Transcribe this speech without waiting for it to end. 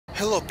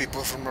Hello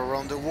people from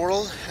around the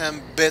world,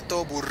 I'm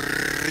Beto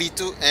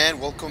Burrito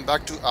and welcome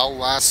back to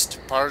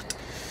Outlast part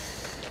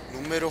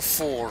numero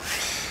 4.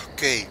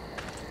 Okay,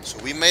 so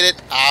we made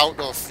it out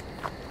of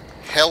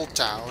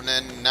Helltown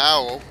and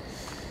now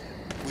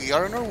we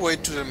are on our way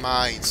to the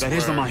mines. That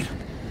is the mine.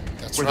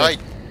 That's where right.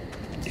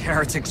 The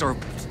heretics are...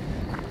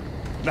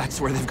 That's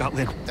where they've got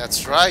Lynn.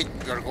 That's right,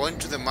 we are going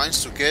to the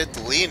mines to get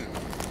Lynn.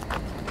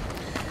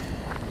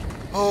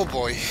 Oh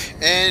boy,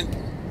 and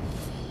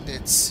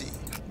let's see.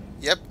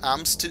 Yep,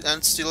 I'm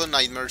still a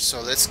nightmare,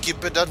 so let's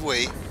keep it that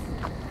way.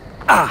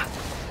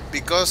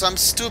 Because I'm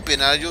stupid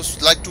and I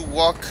just like to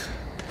walk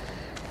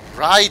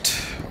right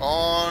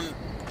on...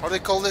 How do they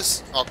call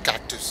this? Oh,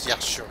 cactus. Yeah,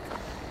 sure.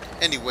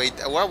 Anyway,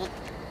 what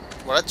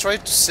I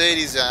tried to say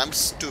is that I'm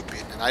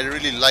stupid and I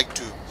really like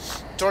to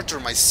torture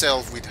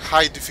myself with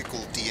high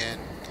difficulty and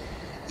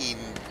in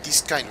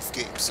this kind of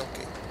games.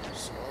 Okay,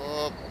 so...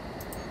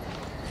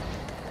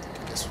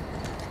 Let's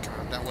put the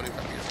camera down. What do we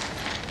have here?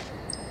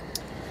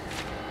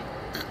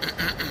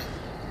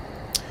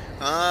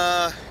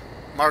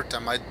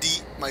 Marta,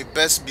 my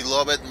best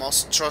beloved,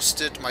 most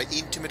trusted, my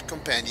intimate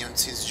companion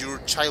since your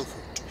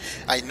childhood.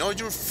 I know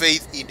your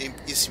faith in him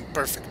is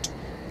imperfect.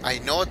 I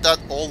know that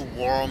old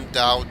wormed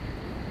out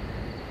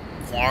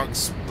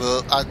quarks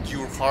will at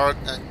your heart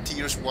and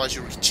tears wash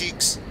your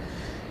cheeks.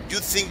 You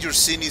think your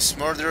sin is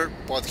murder,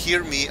 but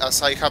hear me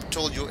as I have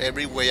told you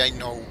every way I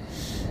know.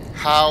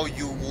 How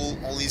you will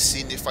only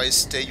sin if I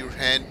stay your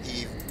hand,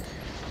 if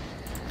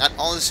not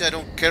honestly, I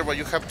don't care what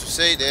you have to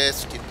say.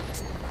 Let's keep moving.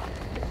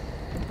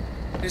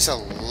 There's a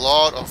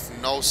lot of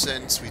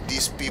nonsense with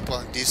these people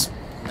and this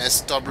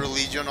messed up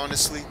religion,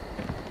 honestly.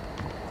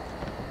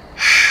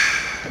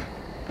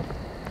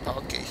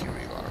 Okay, here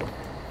we are.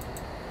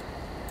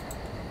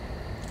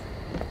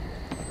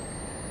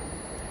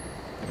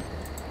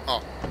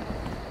 Oh.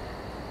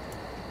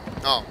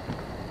 Oh.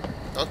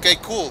 Okay,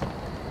 cool.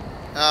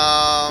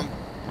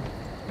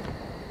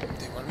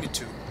 They want me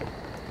to.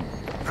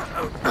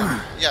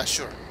 Yeah,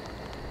 sure.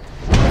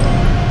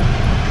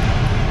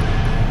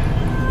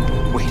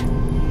 Wait.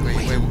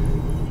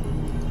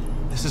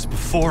 This is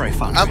before I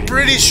found I'm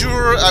pretty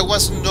sure I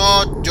was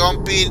not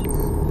jumping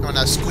on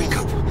a school.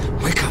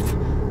 Wake up!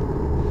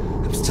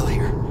 I'm still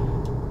here.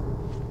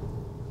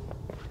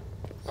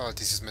 Oh,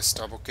 this is messed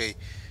up. Okay.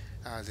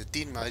 De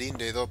Tin Marín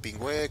de Doping,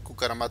 güey.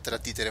 Cucaramata la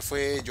títere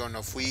fue. Yo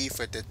no fui.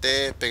 Fue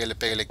TT.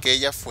 Pégale que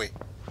ella fue.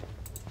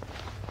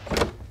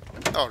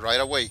 Oh,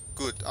 right away.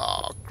 Good.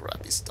 Oh,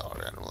 crappy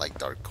story. I don't like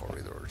dark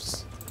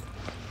corridors.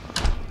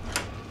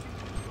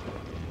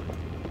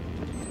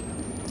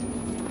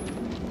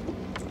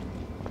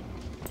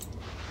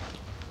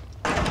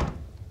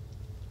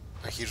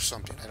 I hear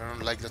something. I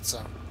don't like that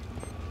sound.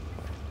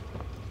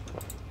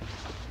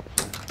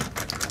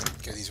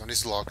 Okay, this one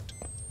is locked.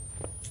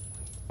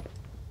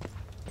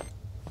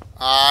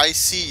 I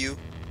see you.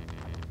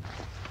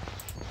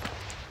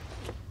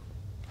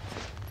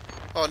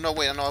 Oh no!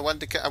 Wait, no! I want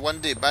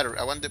the battery.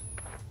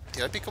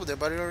 Did I pick up the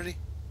battery already?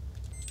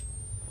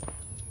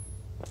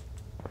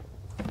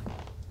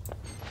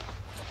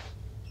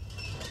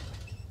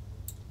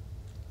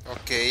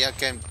 Okay, I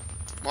can.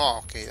 Oh,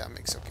 okay, that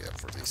makes okay up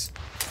for this.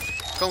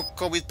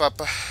 Come with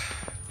Papa.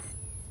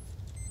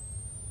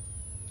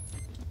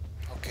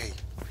 Okay.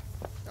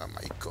 Oh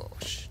my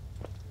gosh.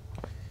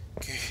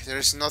 Okay,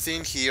 there's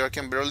nothing here. I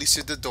can barely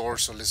see the door,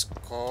 so let's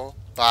go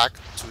back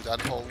to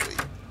that hallway.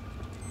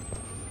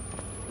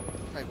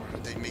 Why are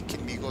they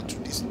making me go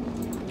through this?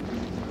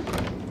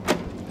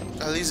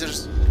 At least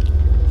there's...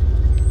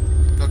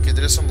 Okay,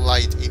 there's some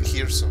light in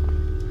here, so...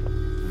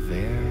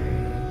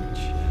 Very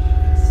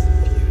just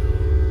few.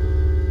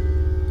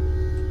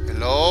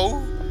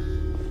 Hello?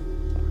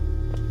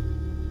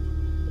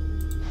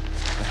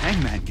 The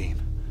Hangman game.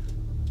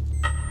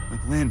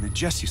 Like Lynn and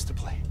Jess used to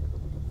play.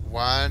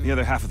 One... The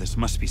other half of this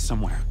must be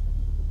somewhere.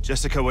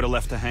 Jessica would have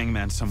left the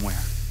Hangman somewhere.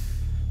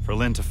 For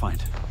Lynn to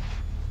find.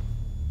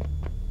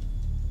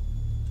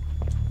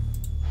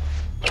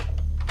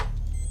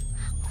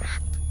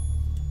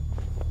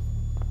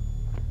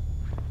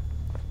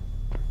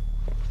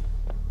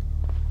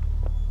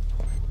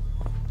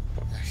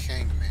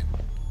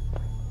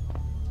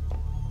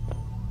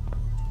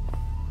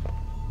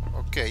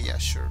 Okay, yeah,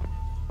 sure.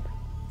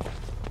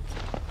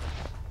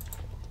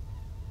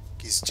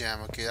 Keys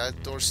jam. Okay,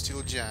 that door's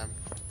still jammed.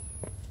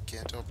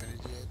 Can't open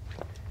it yet.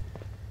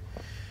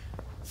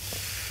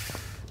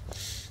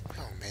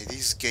 Oh man,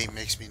 this game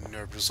makes me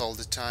nervous all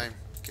the time.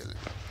 Okay,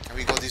 can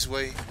we go this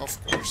way?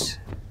 Of course.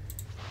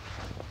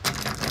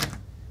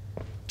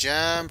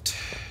 Jammed.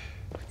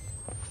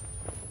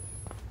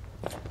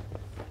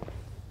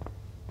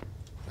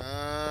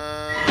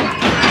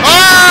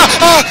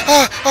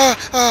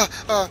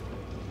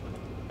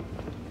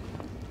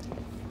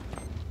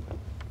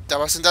 That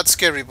wasn't that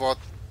scary, but...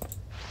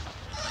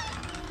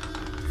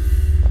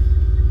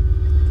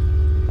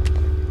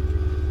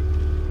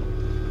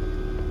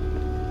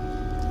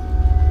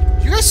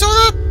 You guys saw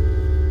that?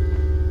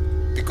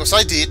 Because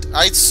I did.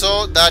 I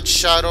saw that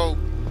shadow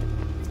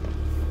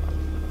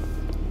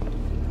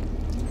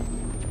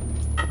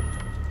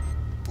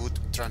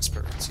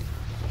transparency.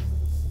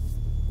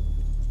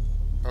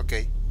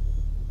 Okay.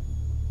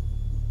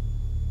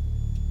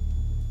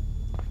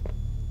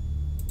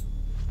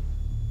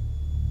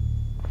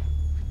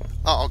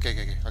 Oh,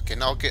 okay.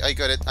 Now, okay, I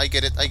got it. I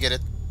get it.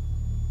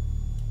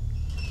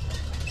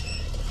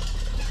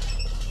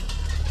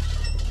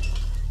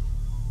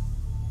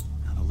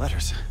 Now the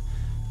letters,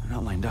 they're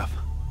not lined up.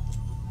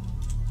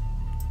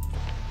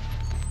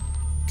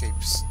 Okay,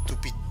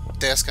 stupid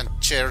desk and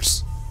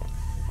chairs.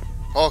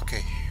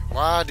 Okay,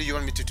 what do you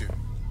want me to do?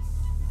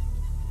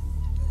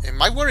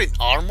 Am I wearing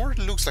armor?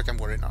 Looks like I'm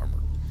wearing armor.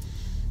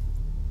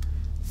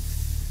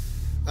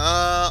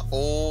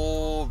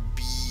 Oh,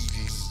 Billy.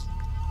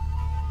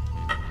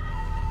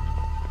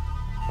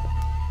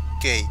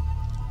 Okay.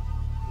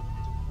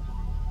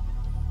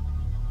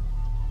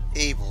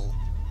 Able.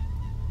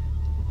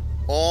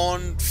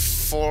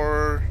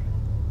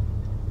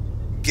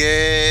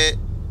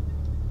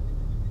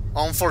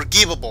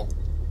 Unforgivable.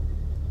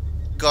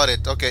 Got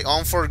it. Okay,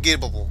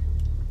 unforgivable.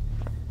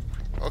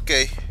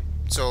 Okay.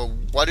 So,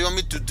 what do you want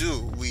me to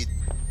do with...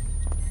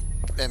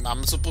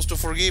 I'm supposed to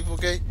forgive,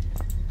 okay?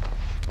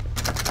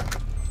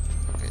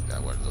 Okay,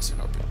 that word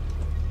doesn't open.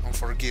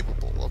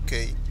 Unforgivable,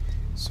 okay.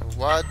 So,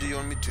 what do you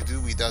want me to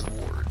do with that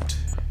word?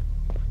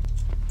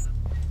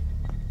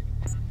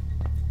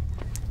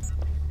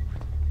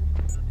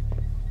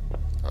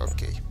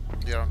 Okay,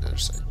 you're on the other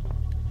side.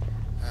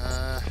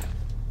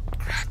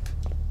 Crap.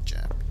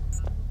 Jam.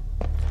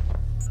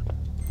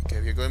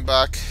 Okay, we're going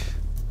back.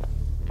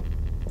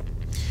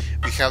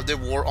 We have the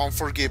word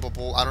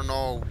unforgivable. I don't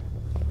know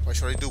what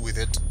should I do with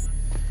it.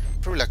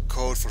 Probably like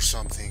code for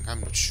something.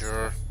 I'm not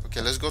sure.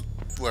 Okay, let's go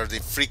where the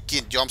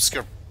freaking jump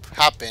scare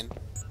happened.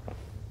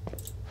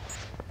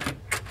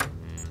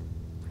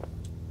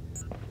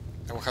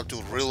 I will have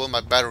to reload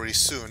my battery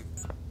soon.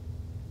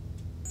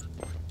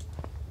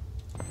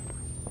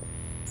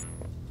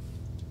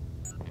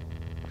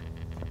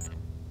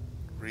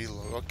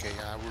 Reload. Okay,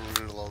 I will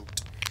reload.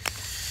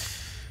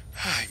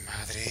 Ay,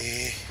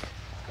 madre.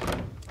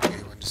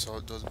 Okay, when this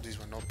one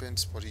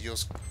opens, but it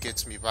just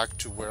gets me back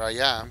to where I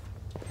am.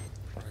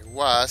 Where I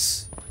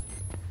was.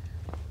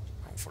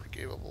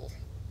 Unforgivable.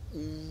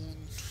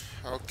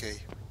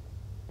 Okay.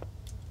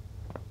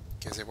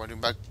 Guess I want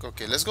him back.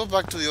 Okay, let's go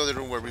back to the other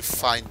room where we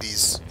find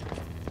this.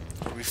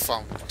 Where we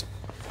found it.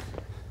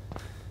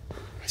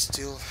 I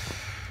still...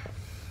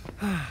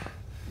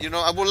 You know,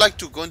 I would like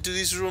to go into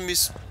this room.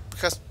 It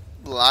has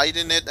light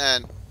in it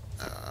and...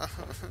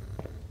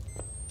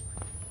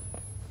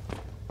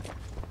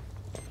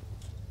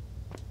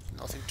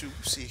 nothing to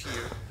see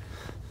here.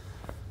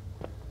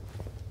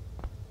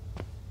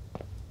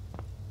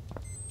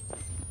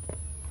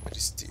 What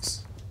is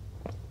this?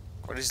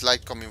 What is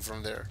light coming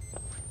from there?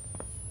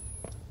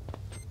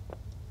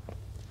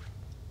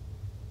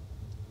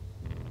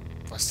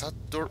 Was that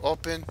door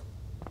open?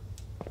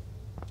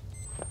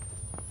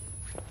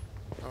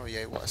 Oh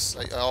yeah, it was.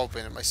 I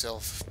opened it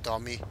myself,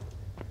 dummy.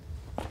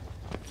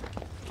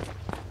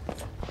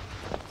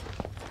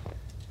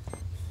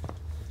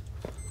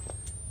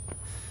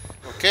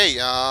 Okay,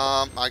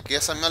 I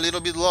guess I'm a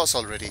little bit lost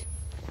already.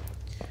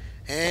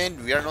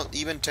 And we are not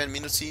even 10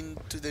 minutes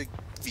into the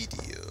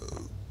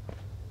video.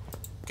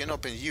 Can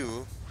open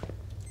you.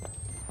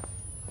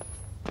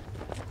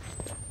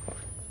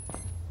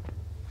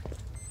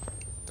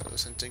 That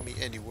doesn't take me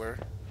anywhere.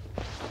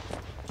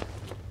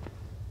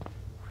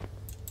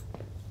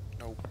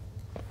 Nope.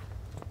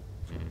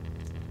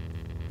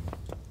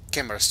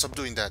 Camera, stop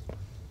doing that.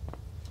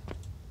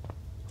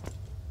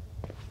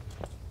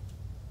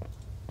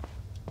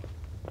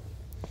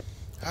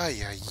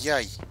 Ay, ay,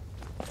 ay.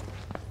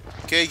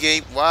 Okay,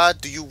 game,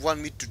 what do you want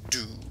me to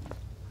do?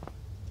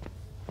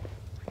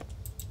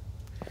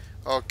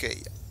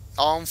 Okay,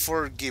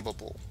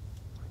 unforgivable.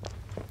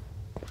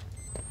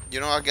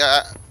 You know,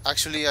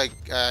 actually, I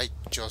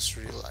just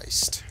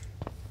realized.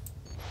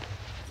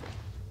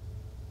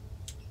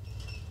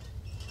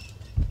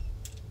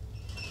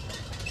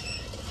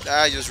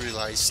 I just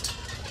realized.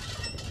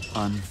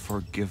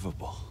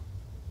 Unforgivable.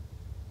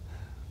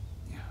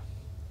 Yeah.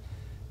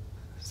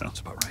 Sounds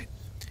about right.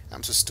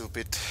 I'm so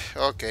stupid.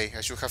 Okay,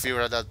 I should have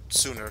figured that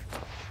sooner.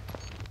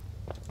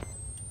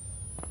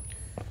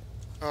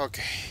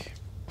 Okay,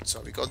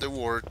 so we got the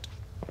word.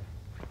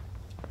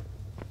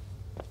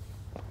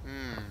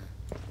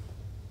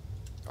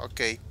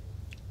 Okay.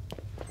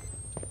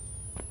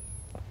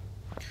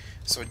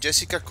 So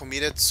Jessica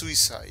committed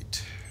suicide,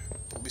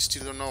 but we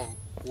still don't know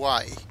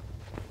why.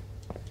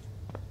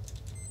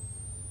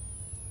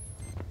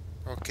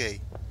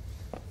 Okay.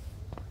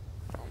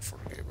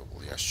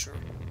 Unforgivable, yeah, sure.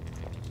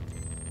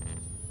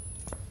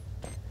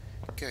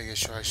 Okay, I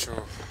guess I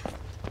should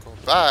go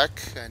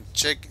back and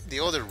check the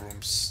other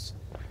rooms.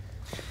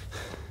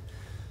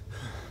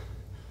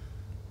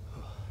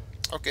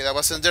 Okay, that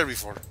wasn't there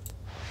before.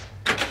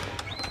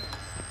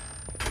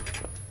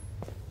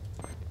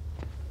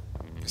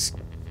 Let's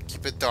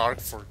keep it dark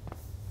for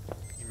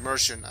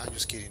immersion. I'm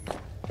just kidding, no.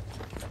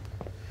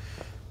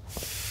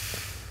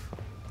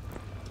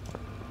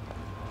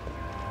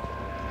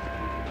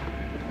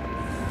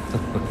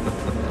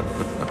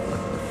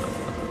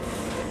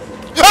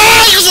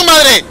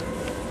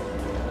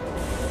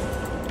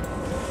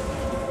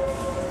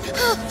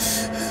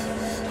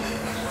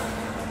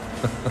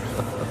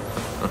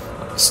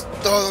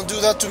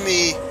 that to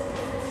me.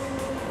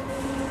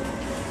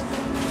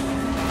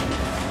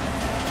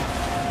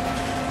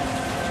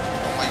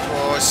 Oh my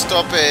gosh,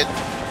 stop it.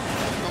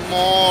 No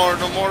more,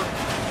 no more.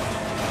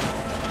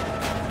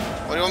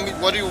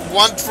 What do you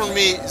want from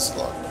me?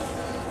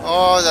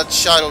 Oh, that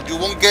shadow. You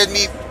won't get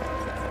me.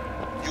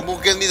 You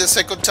won't get me the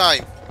second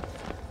time.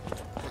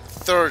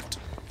 Third.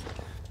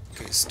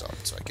 Okay, stop.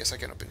 So I guess I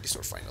can open this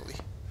door finally.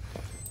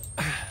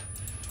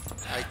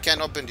 I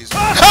can open this door.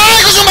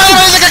 ¡Ay, con su madre!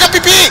 ¡Parece que haga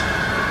pipí!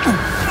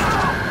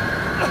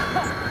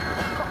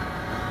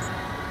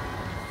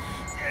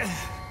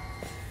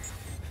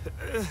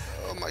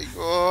 Oh my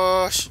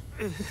gosh.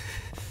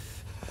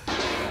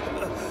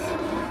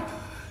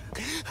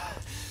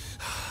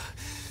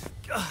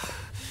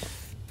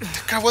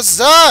 God, what's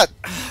that?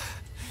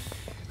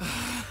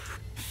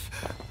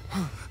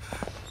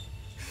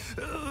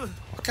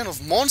 What kind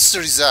of monster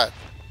is that?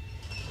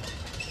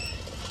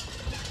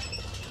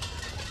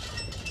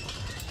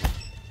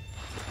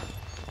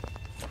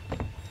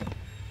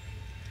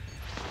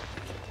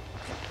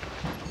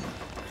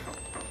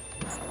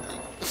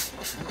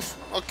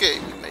 Okay,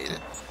 we made it.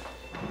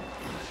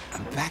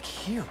 I'm back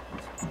here.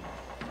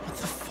 What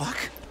the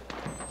fuck?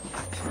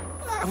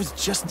 I was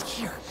just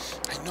here.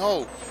 I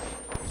know.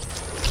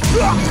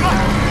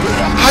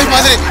 ¡Ay,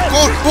 madre!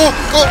 ¡Go, go,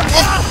 go!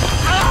 Oh.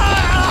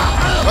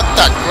 What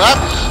the crap?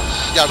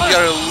 Yeah, we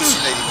are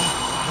hallucinating.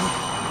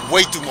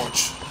 Way too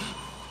much.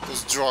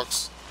 Those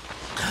drugs.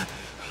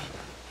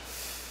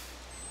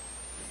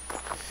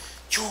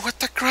 Yo, what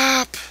the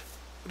crap?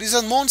 What is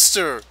that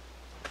monster?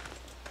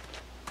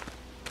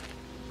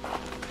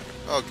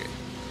 Okay.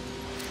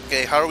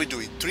 Okay, how are we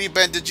doing? 3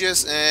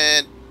 bandages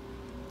and...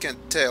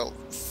 Can't tell.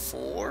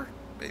 4?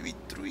 Maybe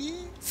 3?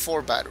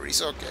 4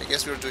 batteries. Okay, I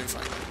guess we're doing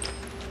fine.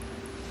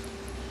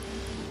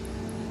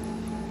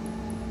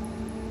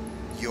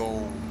 Yo.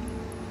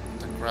 What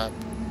the crap.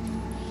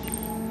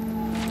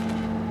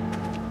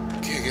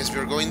 Okay, I guess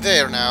we're going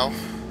there now.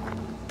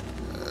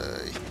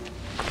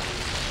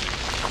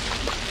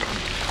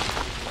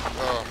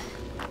 Oh.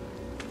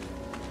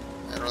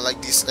 I don't like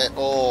this at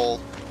all.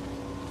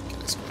 Okay,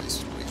 let's go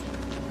this way.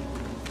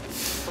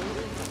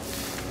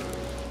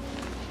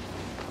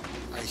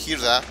 I hear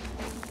that.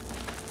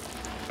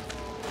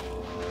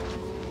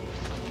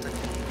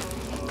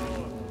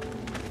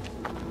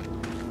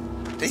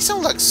 They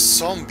sound like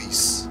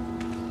zombies.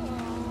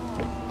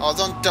 Oh,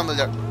 don't tell me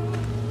that.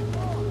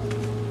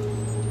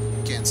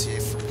 Can't see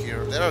it from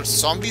here. There are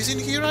zombies in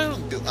here?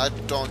 I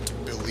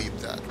don't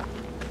believe that.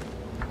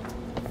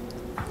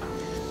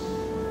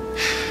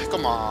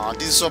 Come on,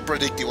 this is so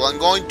predictable. I'm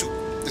going to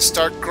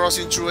start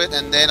crossing through it,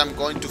 and then I'm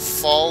going to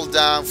fall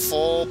down,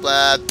 fall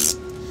back,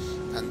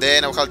 and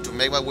then I'll have to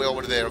make my way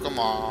over there. Come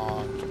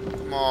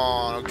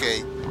on,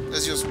 okay.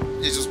 Let's just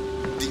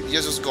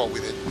go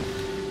with it.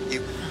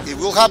 It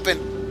will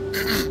happen.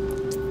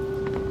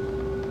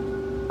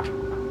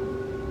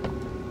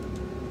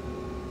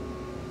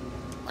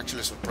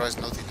 Actually surprised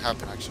nothing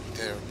happened actually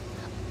there.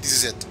 This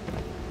is it.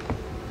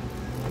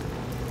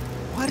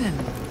 What in...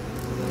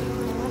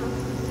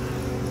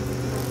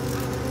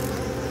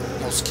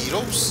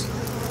 Mosquitoes?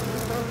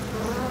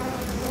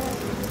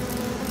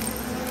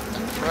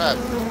 Crap.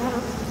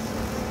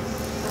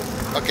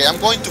 Okay, I'm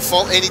going to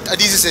fall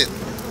this is it.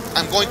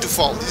 I'm going to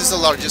fall. This is the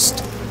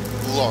largest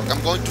block.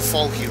 I'm going to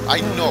fall here.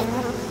 I know.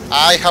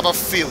 I have a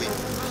feeling.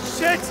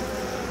 Shit!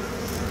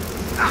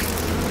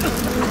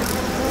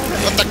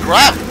 What the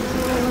crap?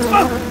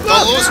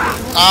 Don't lose.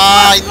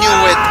 Ah, I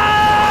knew it.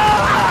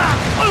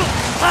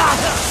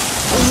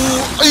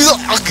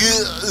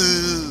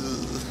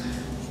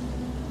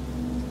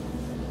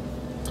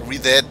 Are we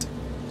dead?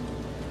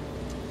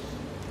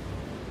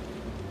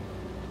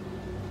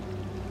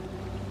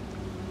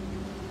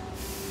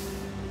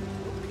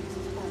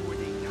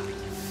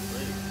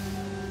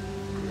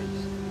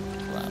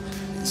 Crap.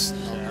 It's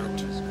not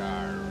good.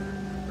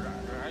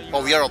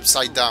 Oh, we are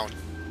upside down.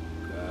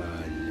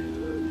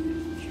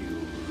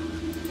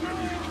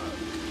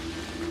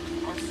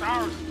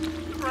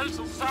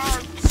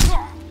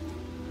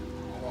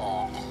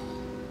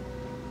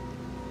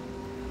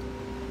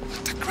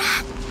 What the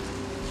crap?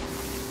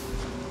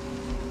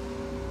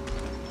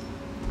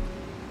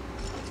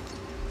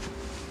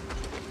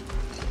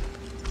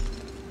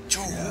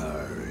 Joe.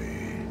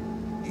 Sorry.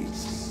 His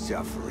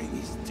suffering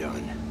is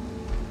done.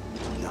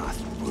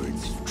 Last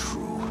words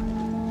true.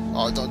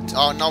 Oh, don't.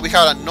 Oh, now we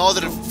have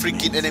another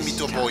freaking enemy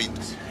to avoid.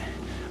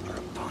 Are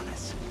upon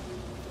us.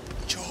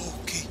 Joe,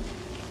 okay.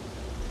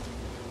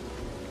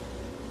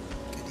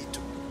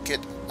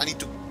 I need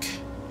to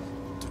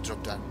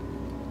drop down.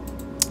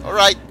 All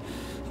right.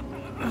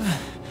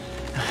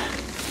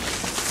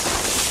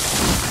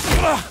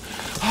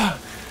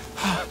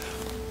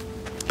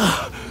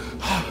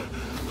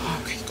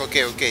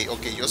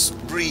 Okay. Just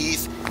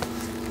breathe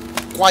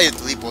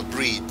quietly, but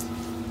breathe.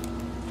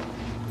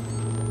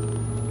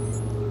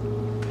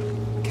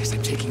 Guess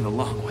I'm taking the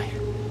long way.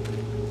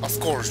 Of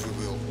course we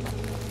will.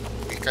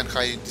 We can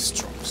hide in these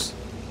trunks.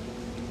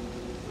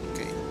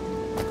 Okay.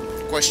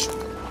 Question.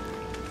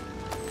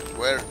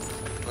 Where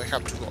do I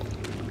have to go?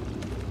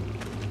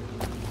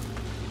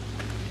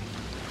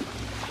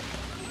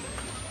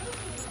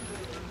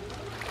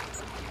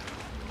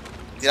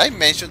 Did I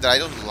mention that I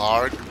don't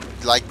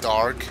like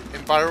dark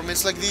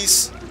environments like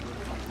this?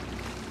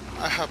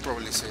 I have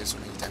probably said it so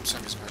many times, so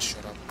I'm just gonna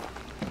shut up.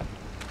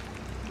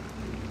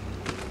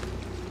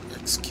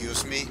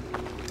 Excuse me.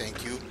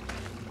 Thank you.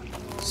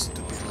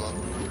 Stupid love.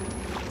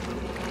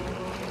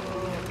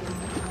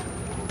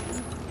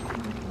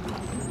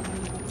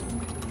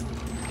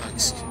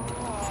 Thanks.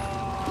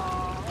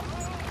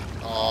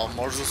 Oh,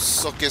 more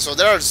okay, so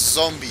there are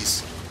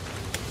zombies.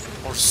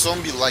 Or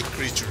zombie-like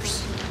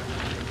creatures.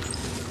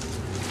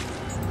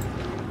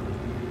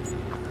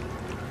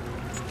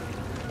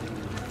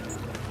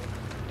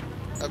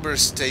 I better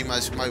stay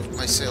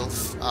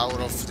myself out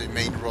of the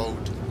main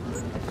road.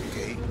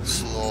 Okay,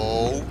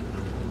 slow.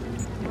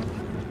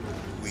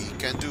 We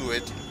can do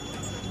it.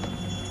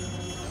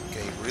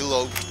 Okay,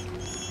 reload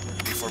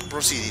before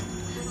proceeding.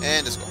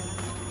 And let's go.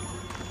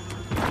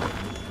 Oh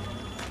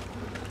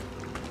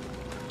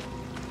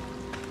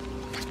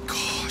my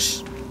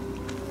gosh.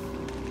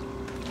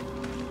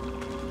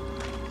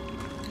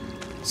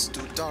 It's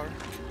too dark.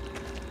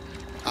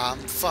 I'm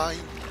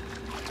fine.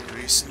 There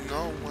is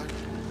no one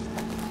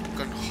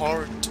can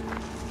hurt.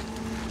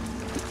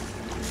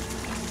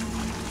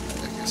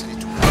 I guess I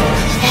need to.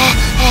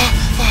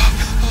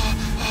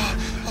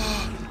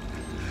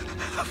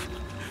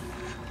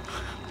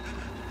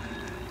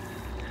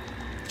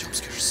 Jump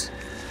scares.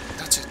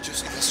 That's it.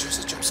 That's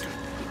just a jump scare.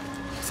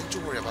 Nothing to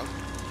worry about.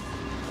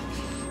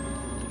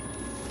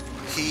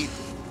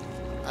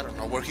 I don't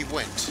know where he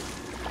went.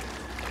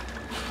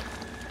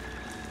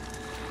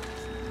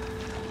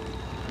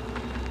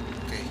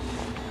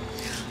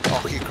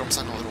 Oh, here comes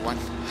another one.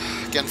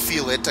 I can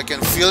feel it. I can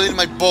feel it in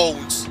my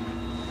bones.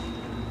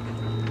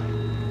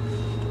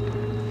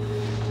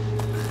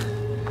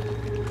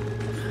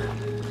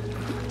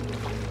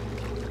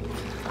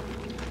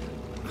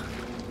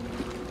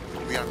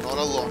 We are not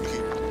alone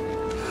here.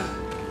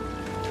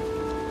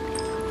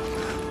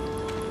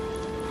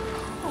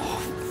 Oh,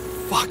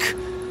 fuck.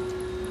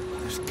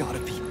 There's gotta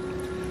be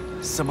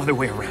some other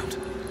way around.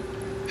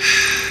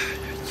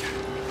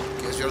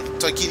 Guess you're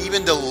taking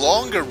even the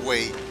longer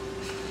way.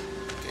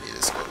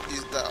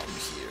 Down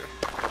here.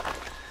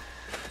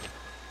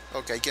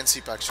 Okay, I can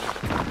see actually.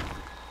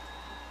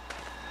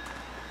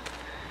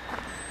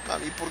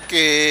 Mami, ¿por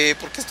qué?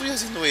 ¿Por qué estoy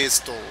haciendo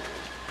esto?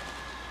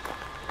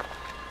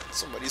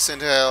 Somebody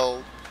send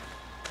help.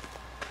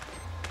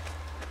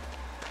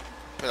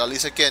 But at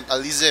least I can. At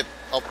least the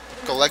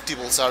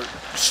collectibles are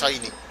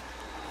shiny.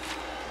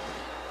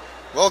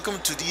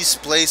 Welcome to this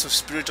place of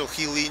spiritual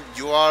healing.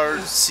 You are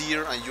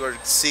here and you are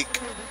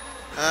sick.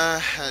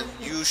 And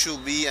you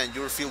should be, and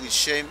you're filled with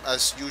shame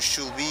as you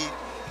should be.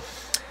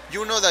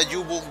 You know that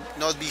you will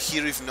not be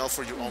here if not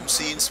for your own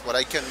sins, but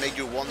I can make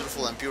you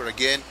wonderful and pure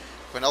again.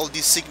 When all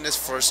this sickness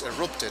first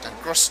erupted and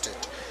crusted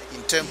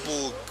in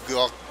temple,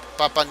 God,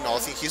 Papa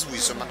North in his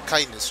wisdom and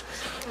kindness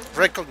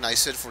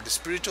recognized it for the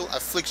spiritual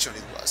affliction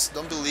it was.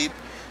 Don't believe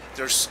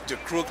there's the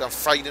crook and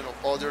frightening of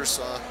others.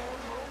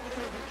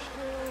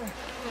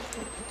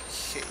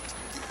 Hate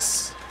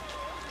this.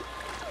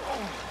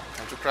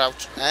 Time to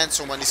crouch, and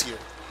someone is here.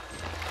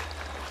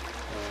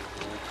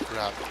 Oh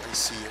crap, I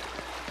see it.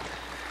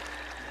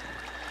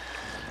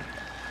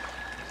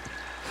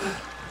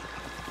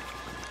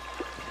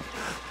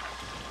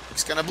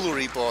 It's kinda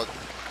blurry, but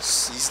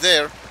he's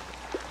there.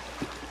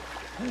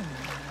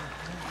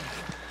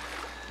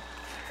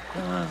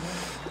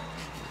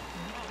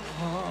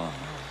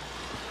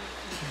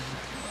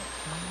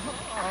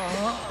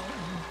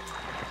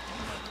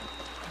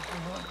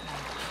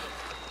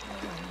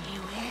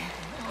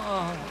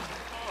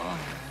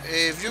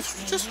 If you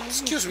just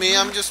excuse me,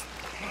 I'm just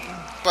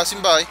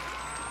passing by.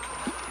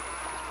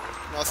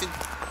 Nothing.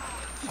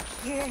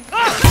 ¡Ay,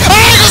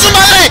 con su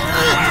madre!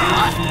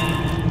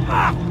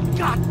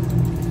 God,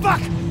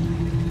 fuck!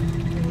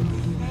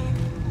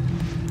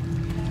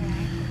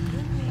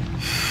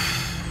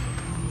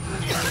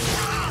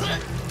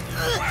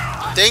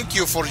 Thank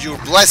you for your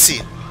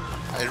blessing.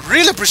 I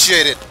really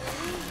appreciate it.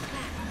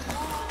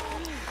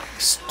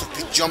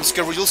 Stupid jump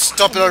scare, will you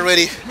stop it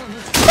already?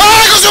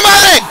 ¡Ay, con su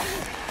madre!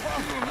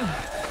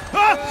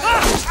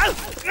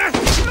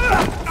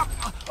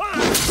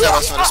 I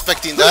was not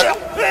expecting that.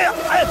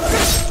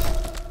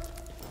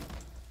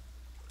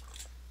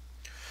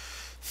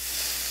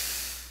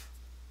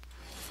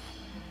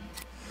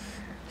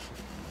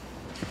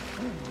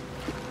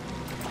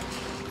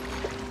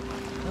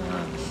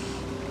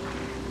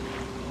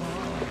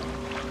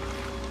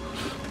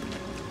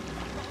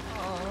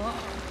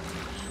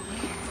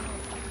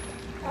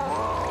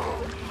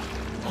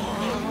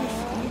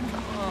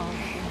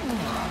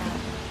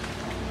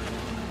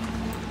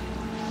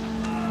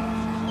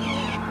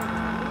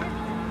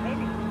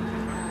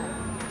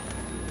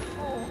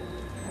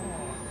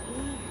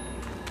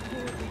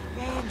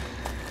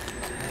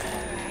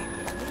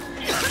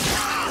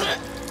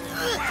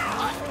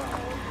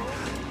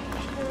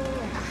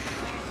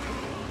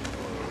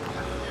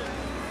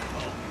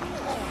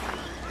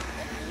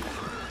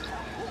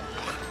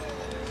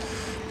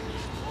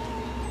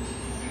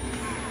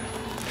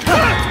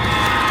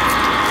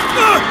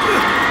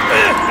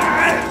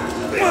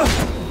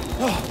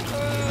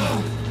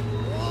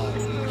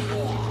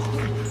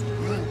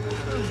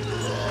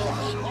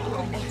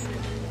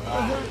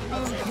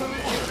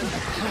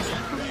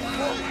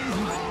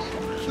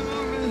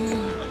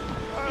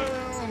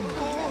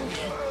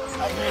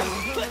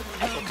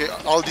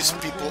 All these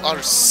people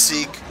are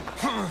sick.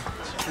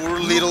 Poor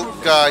little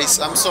guys.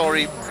 I'm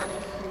sorry,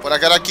 but I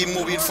gotta keep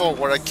moving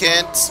forward. I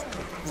can't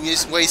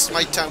waste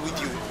my time with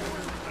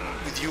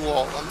you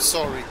all. I'm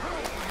sorry.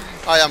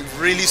 I am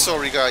really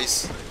sorry,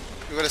 guys.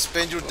 You gotta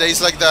spend your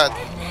days like that.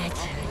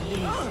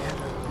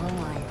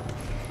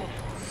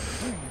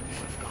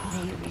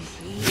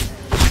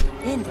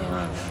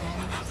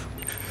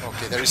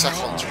 Okay, there is a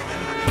hunter.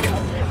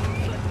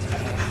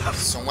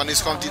 Someone is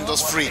hunting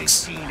those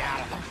freaks.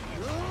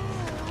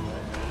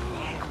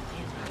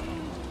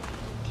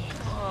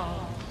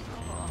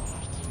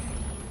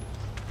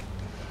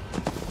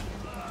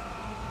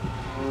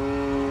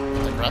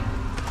 What the crap?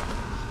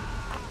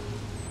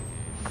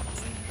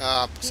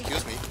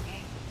 Excuse me.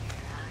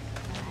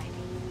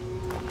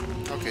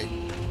 Okay.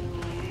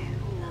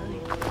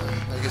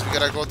 I guess we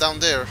gotta go down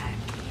there.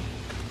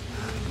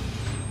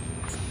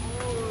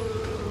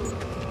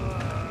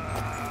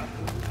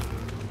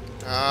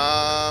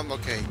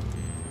 Okay.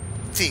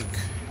 Think.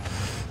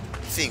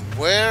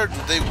 Where do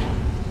they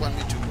want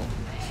me to go?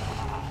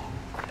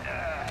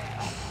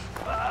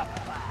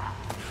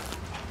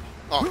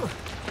 Oh.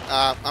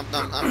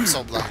 I'm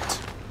so blind.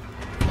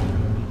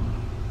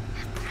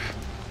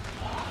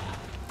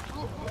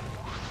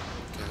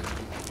 Okay.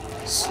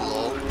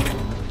 Slow.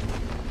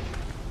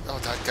 Oh,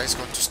 that guy's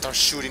going to start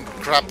shooting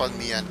crap at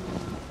me and...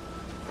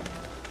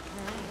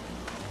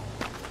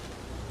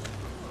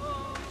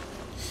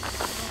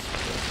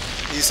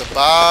 It's a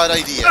bad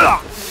idea.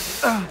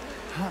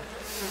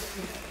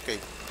 Okay.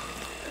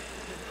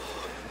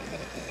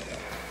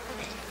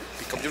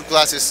 Pick up your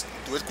glasses.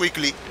 Do it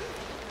quickly.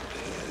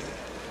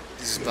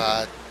 This is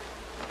bad.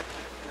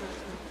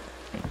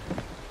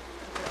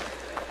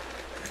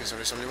 Okay, so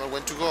there's only one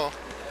way to go.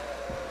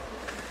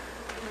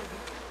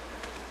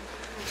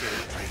 Okay.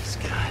 Praise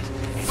God.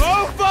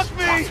 Oh, fuck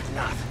me!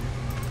 Not.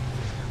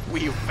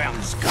 We found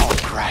the skull,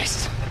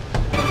 Christ.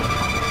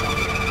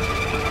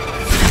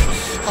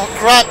 Oh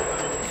crap!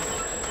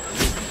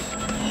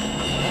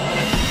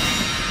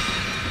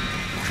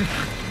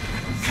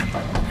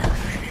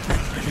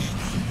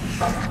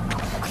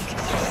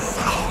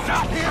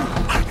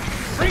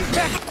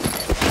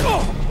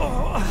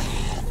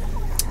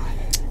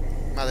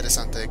 Madre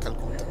Santa de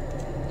Calcuta.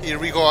 Here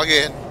we go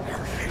again.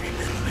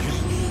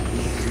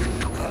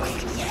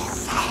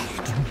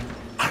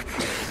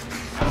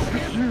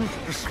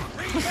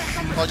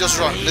 Oh, just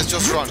run. Let's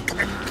just run.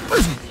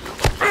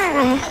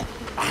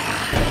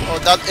 Oh,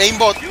 that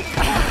aimbot.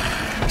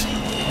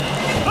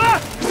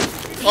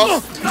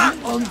 Oh.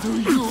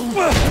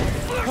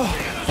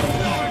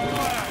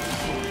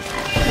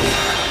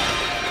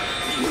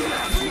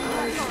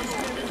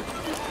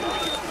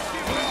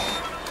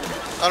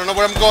 I don't know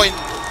where I'm going.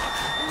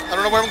 I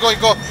don't know where I'm going.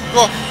 Go.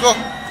 Go. Go.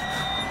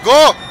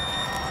 Go.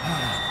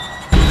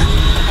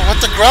 Oh, what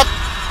the crap?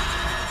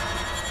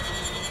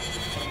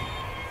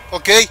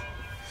 Okay.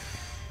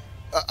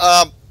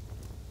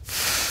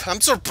 I'm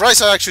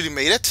surprised I actually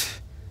made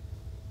it.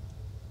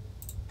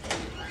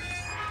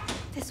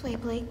 This way,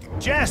 Blake.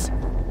 Jess!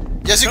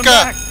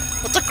 Jessica!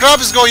 What the crap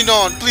is going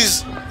on?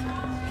 Please.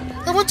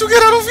 I want to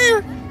get out of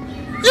here.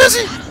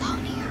 Jessie!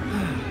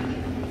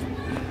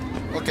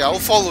 Okay, I'll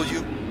follow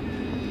you.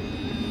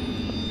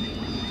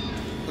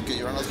 Okay,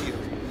 you're not here.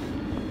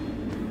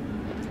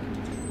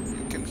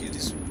 You come here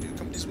this. You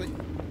come this way.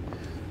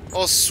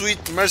 Oh,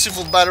 sweet,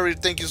 merciful battery!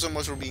 Thank you so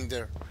much for being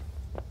there.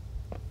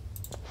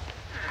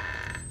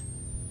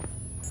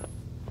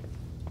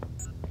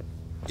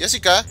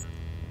 Jessica.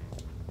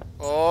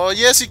 Oh,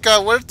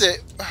 Jessica, where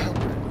did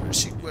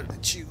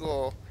she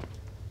go?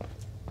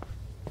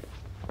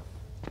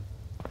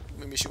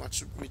 Maybe she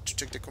wants me to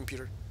check the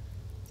computer.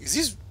 Is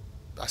this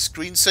a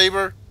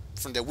screensaver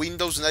from the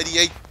Windows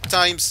 98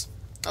 times?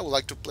 I would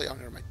like to play on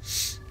her, man.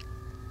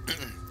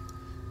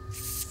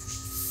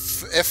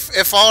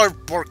 FR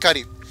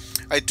Porcari.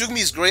 I took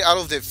Miss Gray out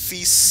of the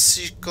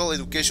physical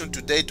education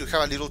today to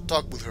have a little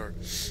talk with her.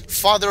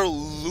 Father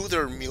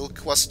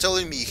Luthermilk was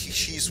telling me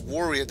she's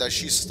worried that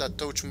she's a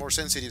touch more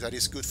sensitive that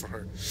is good for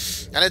her.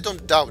 And I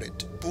don't doubt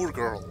it. Poor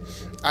girl.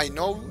 I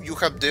know you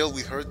have dealt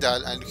with her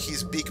dad and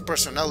his big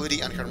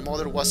personality, and her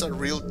mother was a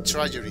real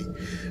tragedy.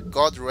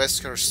 God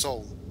rest her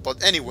soul.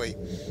 But anyway,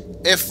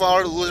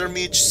 FR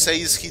Luthermilk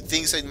says he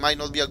thinks it might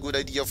not be a good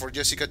idea for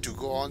Jessica to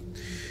go on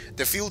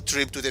the field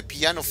trip to the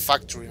piano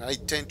factory, and I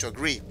tend to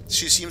agree.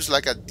 She seems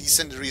like a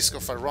decent risk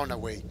of a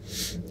runaway.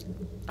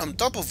 On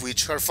top of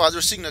which, her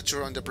father's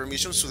signature on the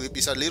permission slip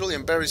is a little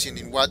embarrassing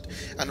in what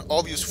an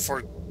obvious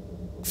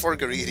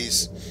forgery it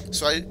is.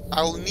 So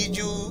I'll need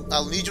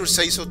your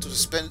say-so to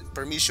spend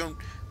permission.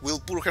 We'll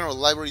put her on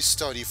library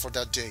study for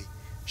that day.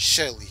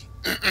 Shelley.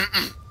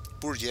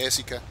 Poor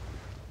Jessica.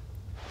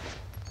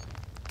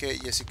 Okay,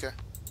 Jessica,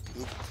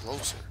 look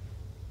closer.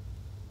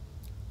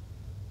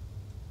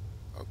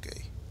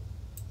 Okay.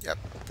 Yep,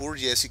 poor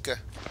Jessica.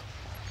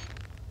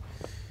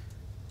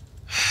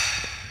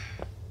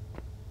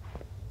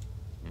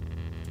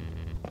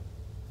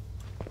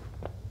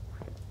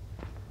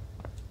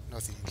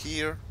 Nothing in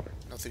here,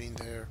 nothing in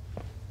there.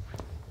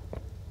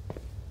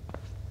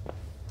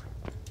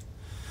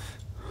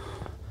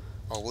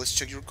 Oh, let's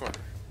check your corner.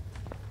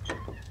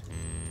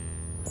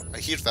 I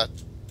hear that.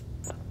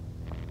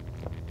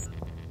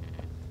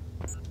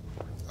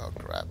 Oh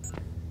crap.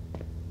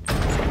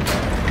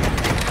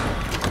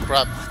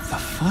 Crap. What the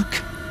fuck?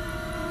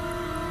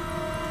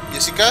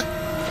 Jessica?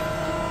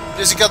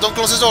 Jessica, don't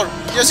close the door!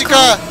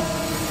 Jessica!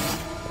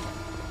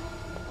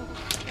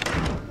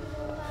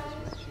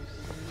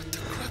 What the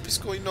crap is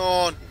going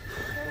on?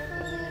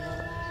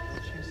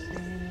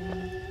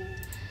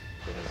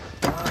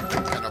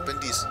 Can open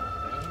this.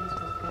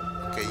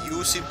 Okay,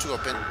 you seem to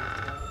open.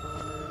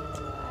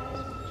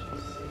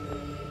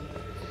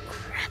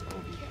 Crap.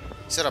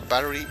 Is that a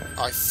battery?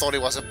 Oh, I thought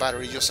it was a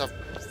battery, just a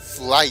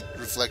light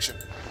reflection.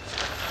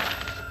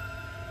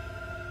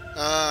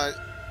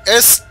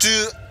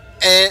 S2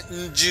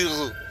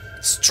 Angel.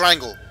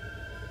 Strangle.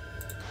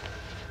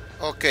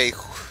 Okay,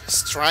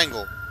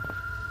 strangle.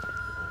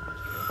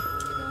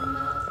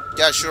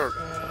 Yeah, sure.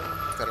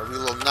 Gotta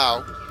reload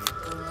now.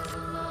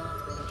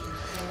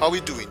 How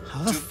we doing?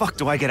 How the fuck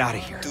do I get out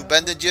of here? 2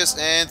 bandages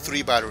and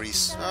 3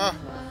 batteries. Ah,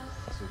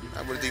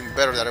 I would doing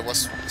better than I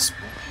was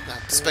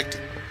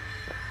expecting.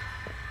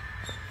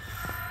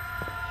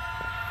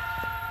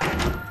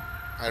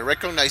 I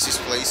recognize this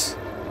place.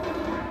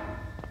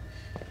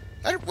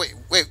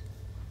 Wait.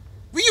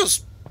 We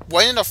just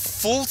went in a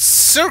full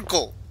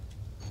circle.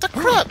 What the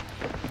crap?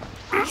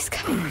 He's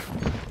coming.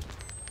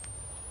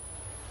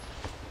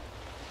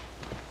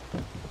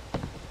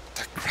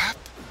 The crap?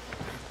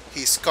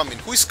 He's coming.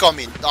 Who is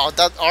coming? Oh,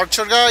 that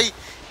archer guy? I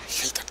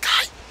hate that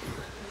guy.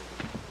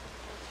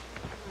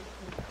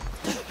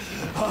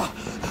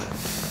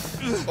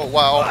 Oh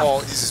wow,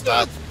 oh, this is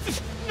bad.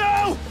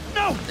 No!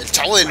 No! El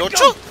Chavo del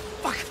Ocho?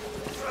 Fuck!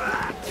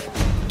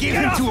 Give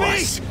him to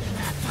us!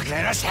 Fuck,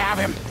 let us have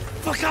him!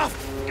 Fuck off!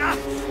 God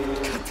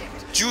damn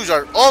it! Jews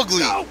are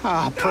ugly.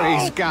 Ah,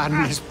 praise God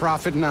and his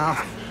prophet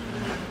now.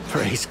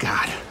 Praise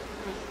God.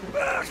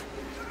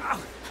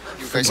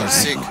 You guys are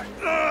sick.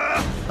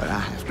 But I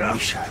have to be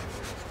sure.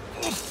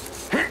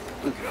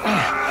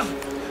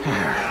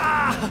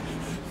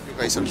 You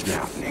guys are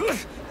Now,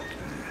 Nick.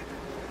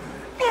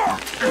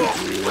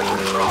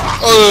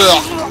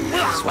 Ugh.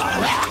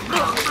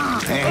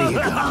 There you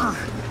go.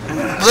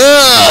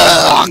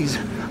 Ugh. Please,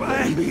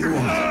 be the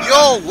one.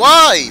 Yo,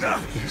 why?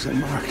 Here's a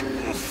mark.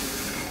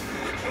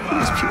 He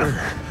is pure.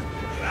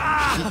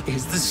 He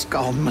is the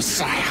skull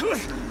Messiah.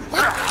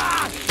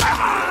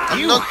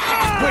 You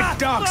half-wit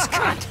dog's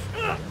cut.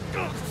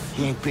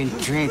 He ain't been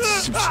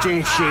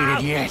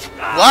transubstantiated yet.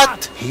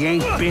 What? He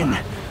ain't been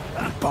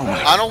born.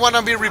 I don't want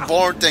to be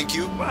reborn, thank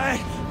you.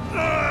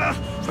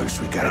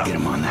 First, we gotta get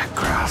him on that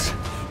cross.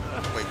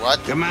 Wait,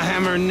 what? Get my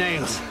hammer and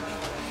nails.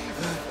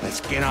 Let's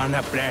get on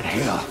up that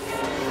hill.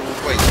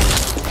 Wait.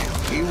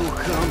 He will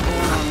come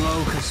born on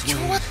locust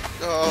wings. What?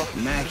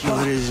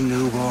 Immaculate as a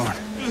newborn.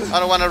 I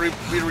don't want to be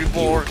He will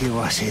reborn. give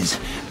us his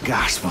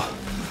gospel,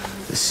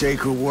 the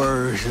sacred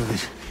words of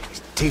his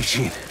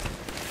teaching.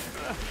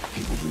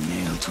 He will be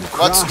nailed to a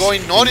cross. What's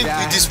going on and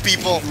die. with these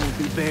people? He will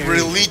be buried,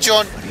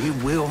 Religion? but he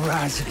will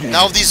rise again.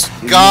 Now this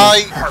in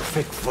guy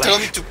perfect flesh. tell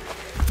me to...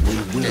 We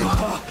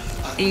will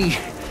eat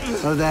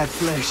of that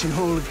flesh and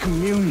hold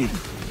communion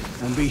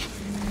and be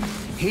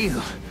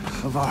healed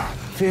of our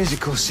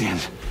physical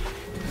sins.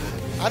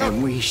 I don't...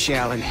 And we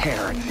shall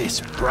inherit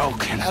this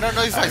broken. I don't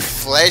know if my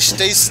flesh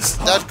tastes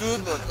that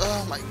good, but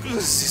oh my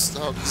goodness, this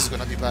is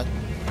gonna be bad.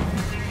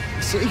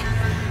 See?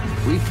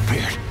 We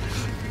prepared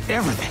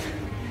everything.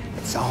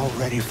 It's all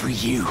ready for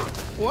you.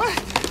 What?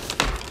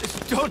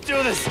 Don't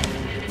do this!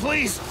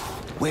 Please!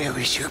 Where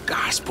is your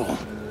gospel?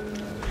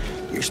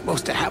 You're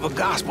supposed to have a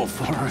gospel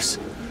for us.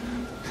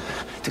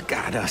 To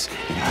guide us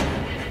in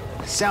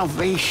our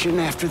salvation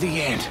after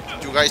the end.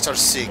 You guys are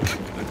sick.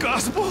 The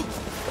gospel?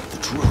 The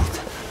truth.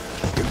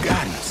 Your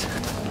guidance.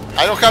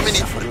 I don't have any...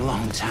 Suffered a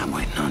long time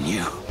waiting on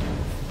you.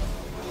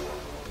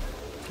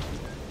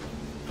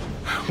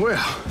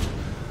 Well,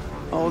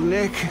 old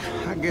Nick,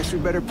 I guess we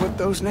better put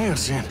those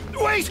nails in.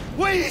 Wait!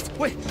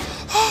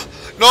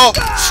 No!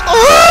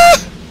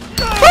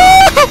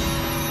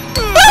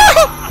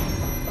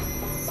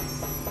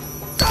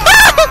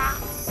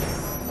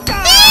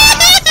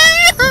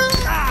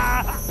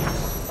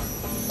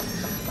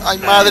 Ay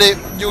madre,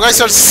 you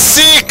guys are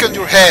sick on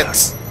your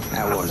heads.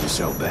 That wasn't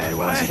so bad,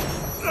 was it?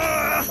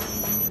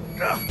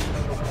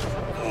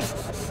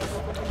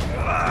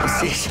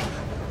 What's this?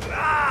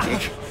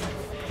 Nick,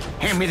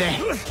 hand me that.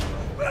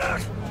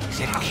 Is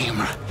that a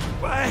camera?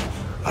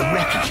 A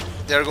record?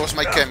 There goes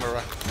my camera.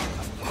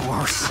 Of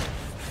course.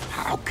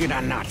 How could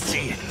I not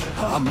see it?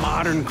 A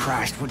modern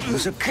Christ would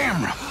use a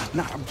camera,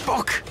 not a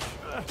book.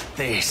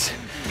 This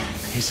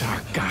is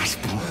our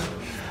gospel.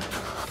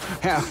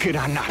 How could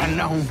I not have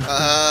known?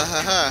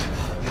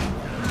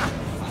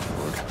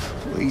 Lord,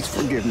 please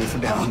forgive me for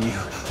doubting you.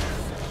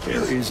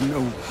 There is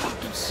no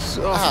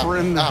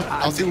suffering that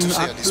I do nothing to say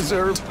not on this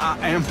deserve.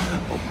 I am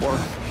a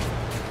worm,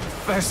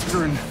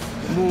 festering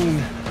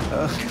wound.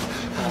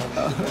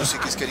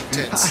 Music is getting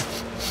tense.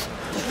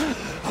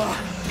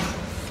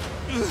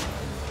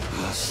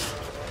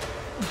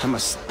 I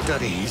must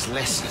study his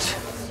lessons.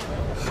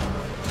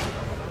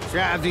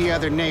 Drive the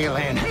other nail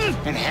in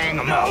and hang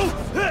him up.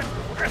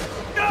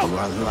 You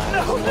are light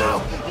of the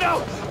world.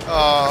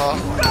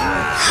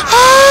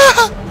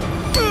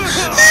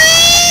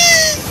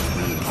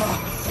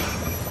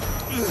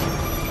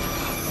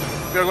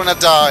 We're gonna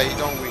die,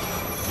 don't we?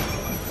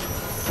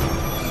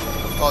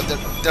 Oh,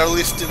 they're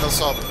lifting us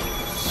up.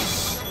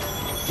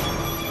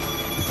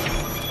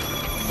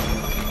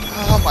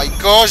 Oh my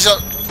gosh!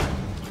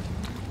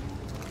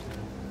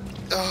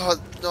 Oh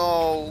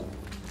no!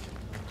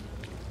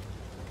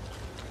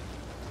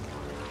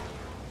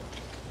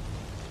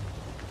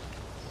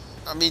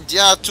 I mean,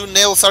 yeah, 2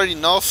 nails are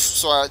enough,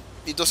 so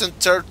it doesn't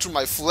tear through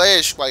my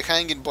flesh by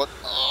hanging, but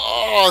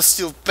oh,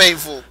 still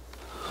painful.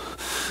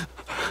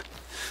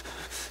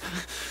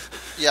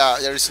 Yeah,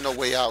 there is no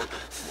way out.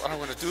 What am I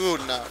gonna do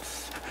now?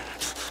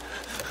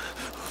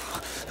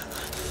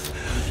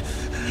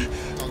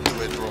 Don't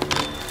do it, bro.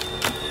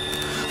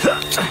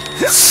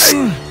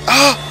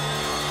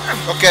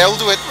 Okay, I'll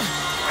do it.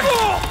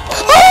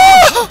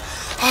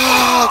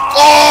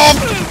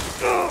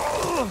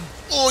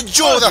 Oh,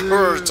 yo, that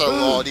hurts a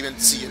lot, even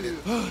seeing it.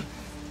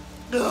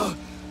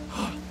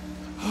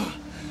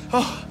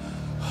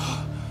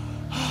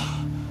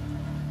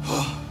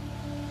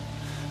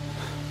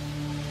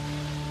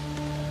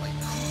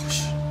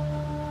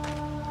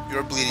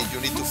 You're bleeding. You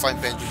need to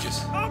find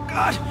bandages. Oh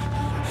God!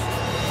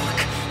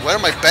 Where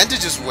my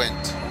bandages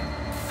went?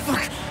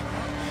 Fuck!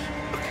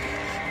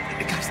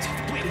 I gotta stop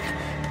the bleeding.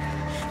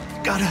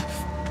 Gotta.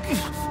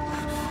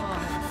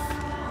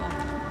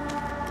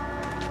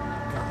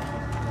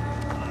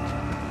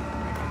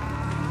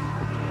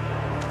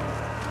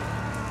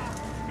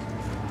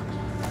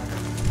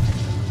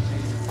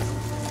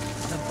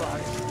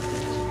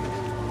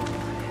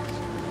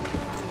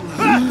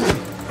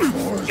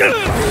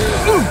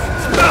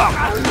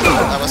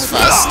 That was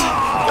fast.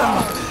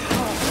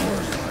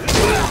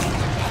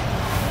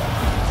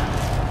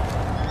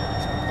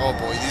 Oh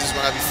boy, this is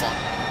gonna be fun.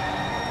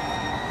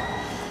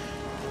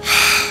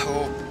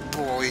 Oh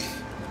boy,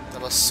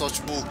 that was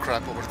such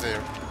bullcrap over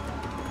there.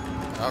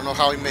 I don't know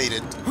how he made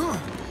it.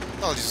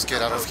 I'll just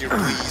get out of here,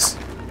 please.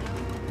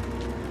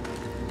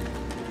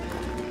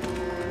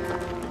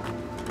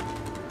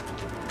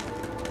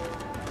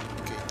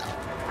 Okay, now.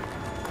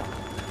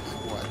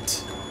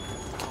 What?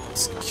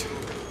 Let's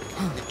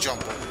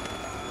jump on.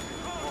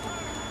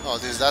 Oh,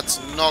 that's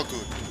not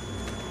good.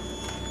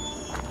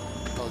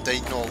 Oh, they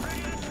know.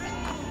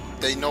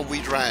 They know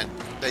we ran.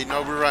 They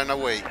know we ran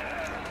away.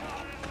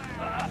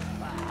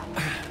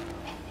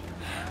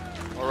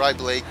 Alright,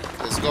 Blake.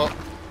 Let's go.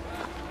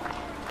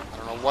 I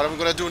don't know what I'm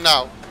gonna do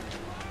now.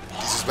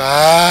 This is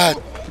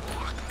bad.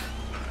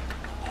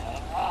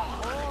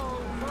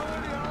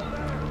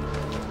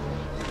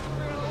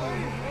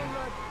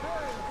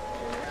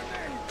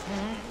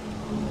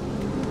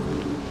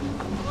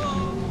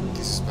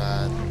 This is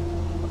bad.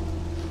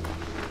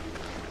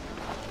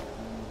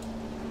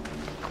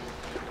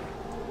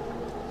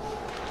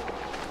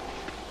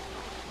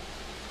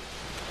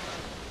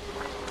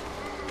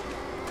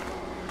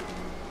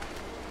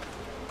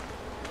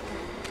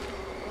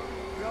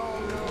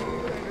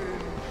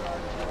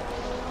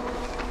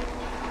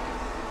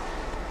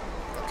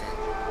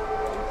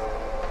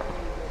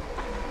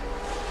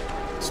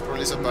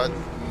 Probably so bad.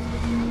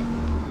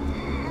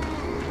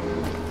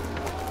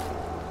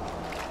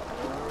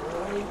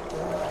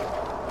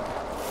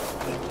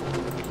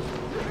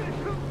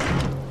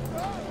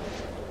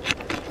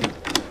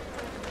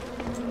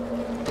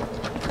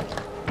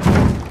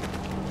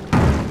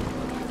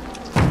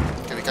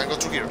 Okay, we can't go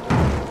through here.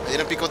 I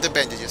didn't pick up the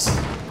bandages.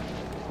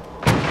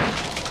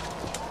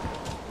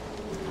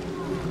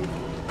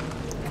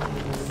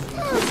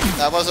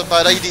 That was a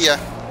bad idea.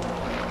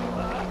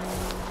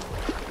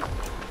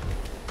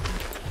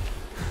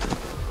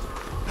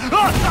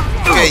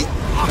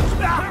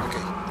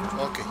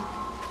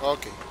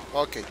 Okay.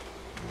 Okay.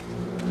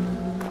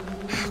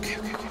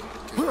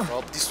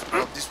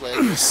 Up this way,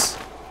 I guess.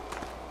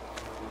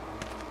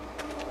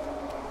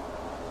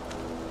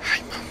 Hi,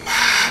 mama.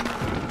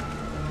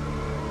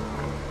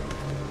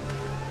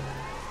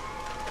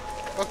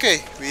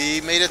 Okay,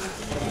 we made it.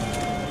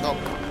 No.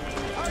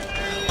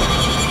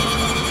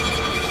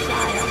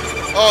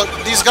 Oh,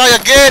 this guy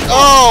again.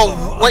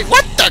 Oh, wait,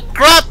 what the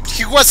crap?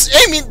 He was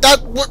aiming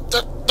that. What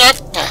the?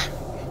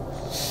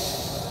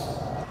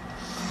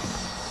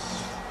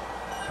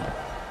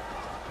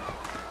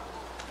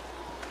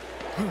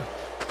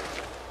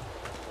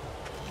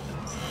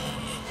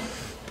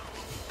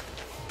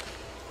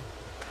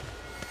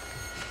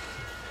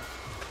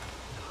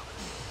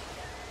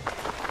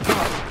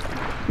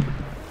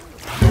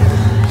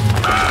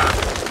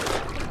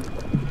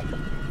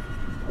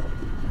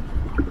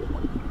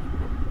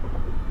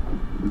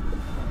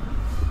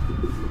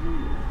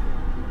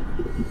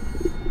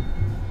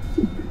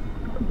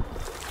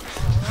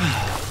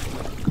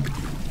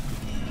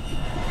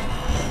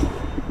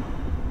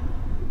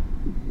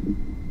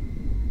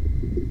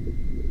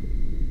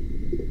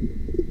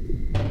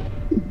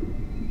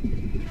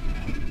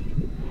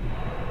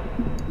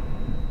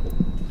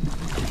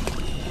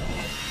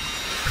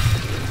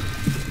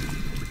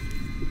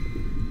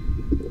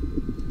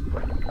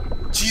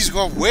 to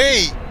go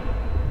away!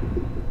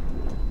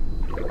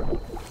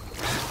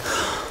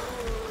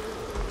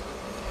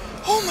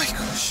 Oh my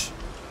gosh!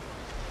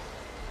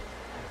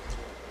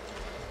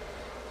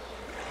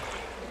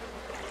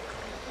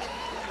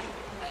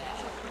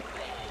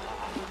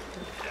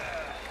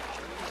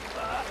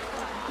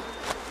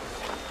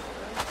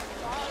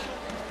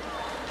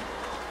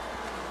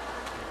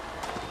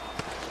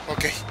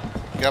 Okay,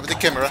 grab the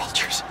camera.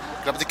 Vultures.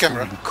 Grab the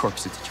camera. How many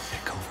corpses did you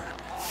pick over?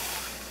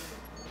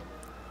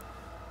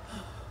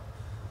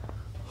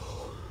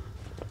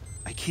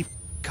 I keep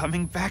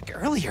coming back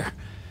earlier.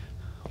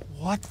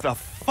 What the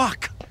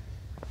fuck?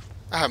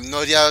 I have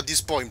no idea at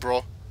this point,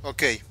 bro.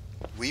 Okay,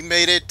 we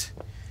made it.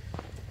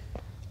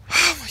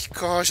 Oh my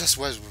gosh, that's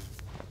what.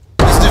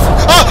 It's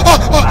different.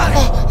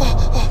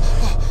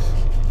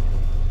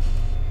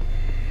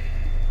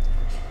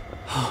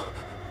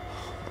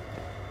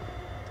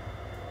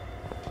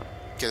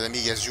 Okay, let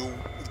me guess.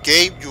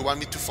 Game, you want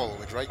me to follow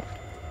it, right?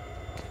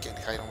 I can't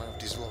hide on one of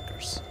these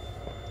lockers.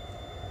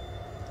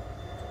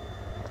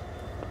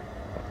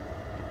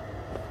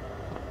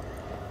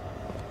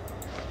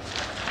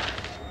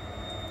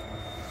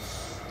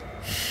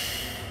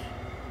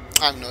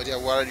 I have no idea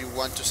what you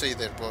want to say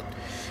there, but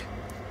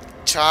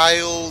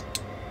child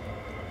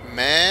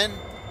man,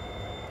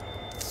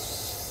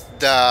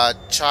 the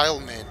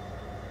child man,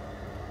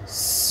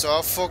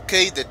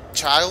 suffocate the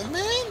child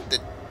man, the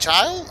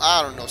child,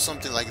 I don't know,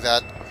 something like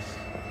that.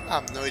 I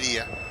have no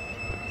idea.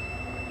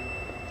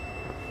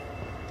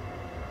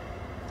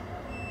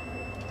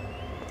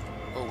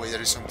 Oh wait,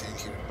 there is something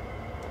here.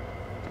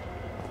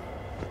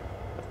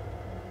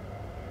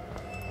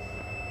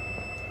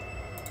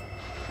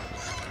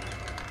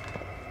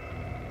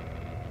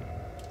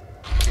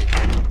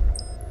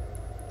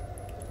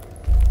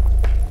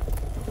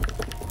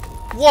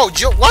 Whoa,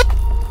 Joe, what?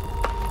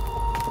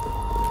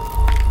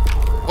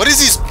 What is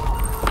this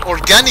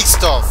organic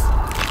stuff?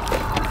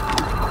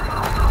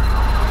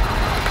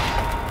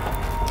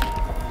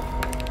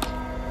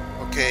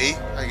 Okay,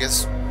 I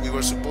guess we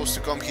were supposed to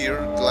come here.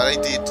 Glad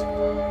I did.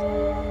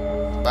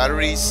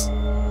 Batteries?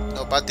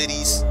 No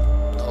batteries?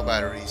 No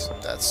batteries.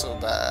 That's so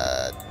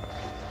bad.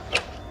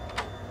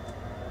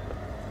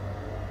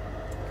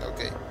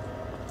 Okay.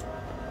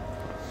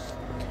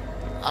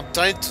 I'm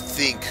trying to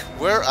think.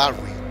 Where are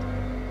we?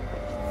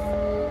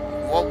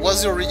 What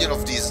was the origin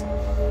of this?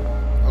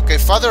 Okay,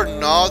 Father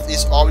Nod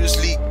is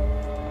obviously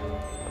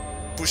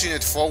pushing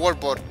it forward,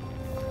 but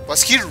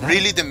was he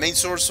really the main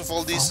source of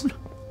all this?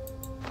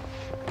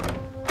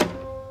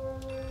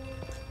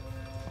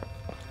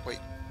 Wait.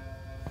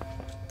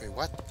 Wait,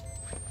 what?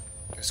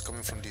 It's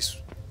coming from this.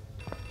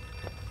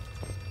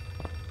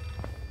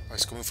 Oh,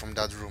 it's coming from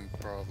that room,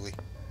 probably.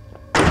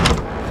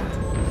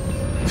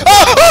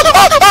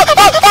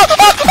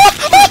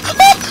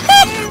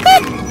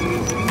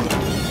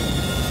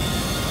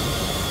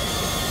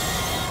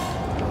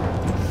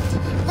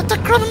 What the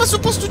crap am I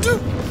supposed to do?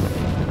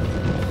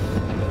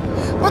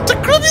 What the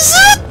crap is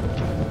it?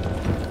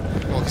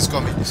 Oh, he's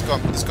coming, he's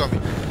coming, he's coming.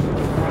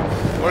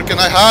 Where can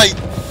I hide?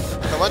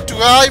 I want to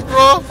hide,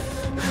 bro.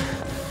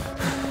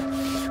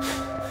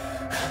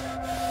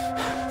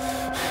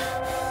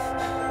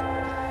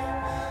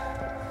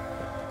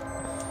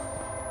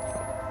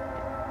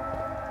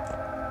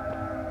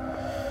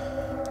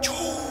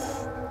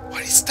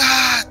 What is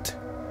that?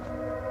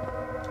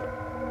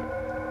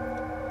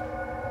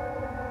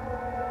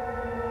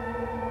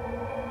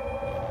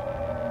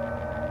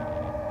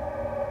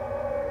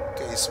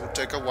 Okay, this will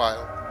take a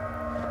while.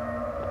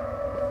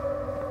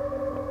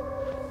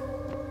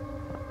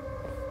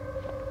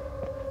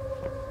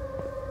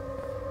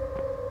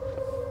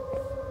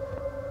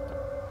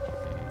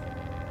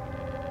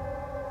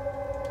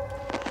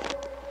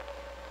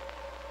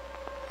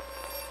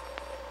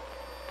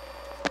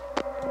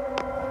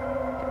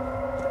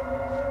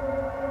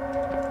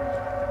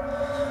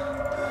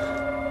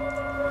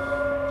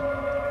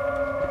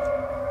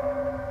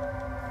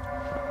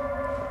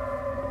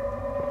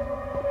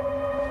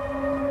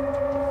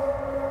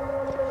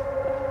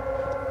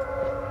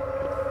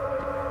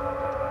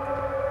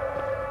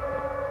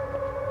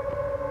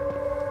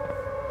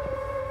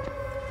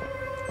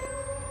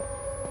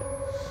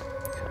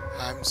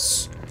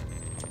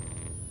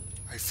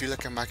 I feel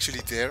like I'm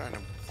actually there and I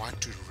want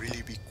to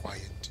really be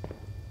quiet.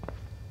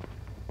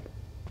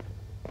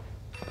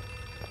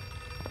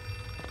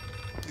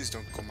 Please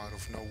don't come out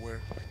of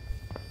nowhere.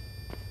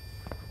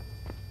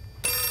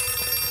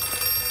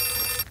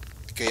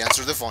 Okay,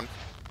 answer the phone.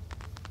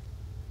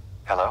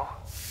 Hello?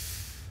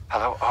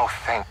 Hello? Oh,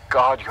 thank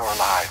God you're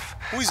alive.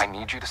 Who is I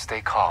need you to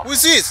stay calm. Who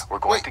is this? We're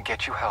going Wait. to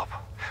get you help.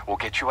 We'll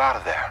get you out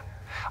of there.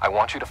 I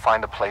want you to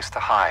find a place to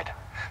hide.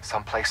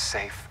 Someplace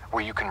safe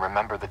where you can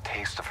remember the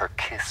taste of her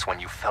kiss when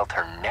you felt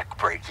her neck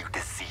break, you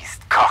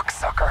diseased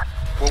cocksucker.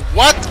 Well,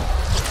 what?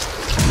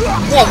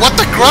 Whoa, what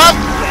the crap?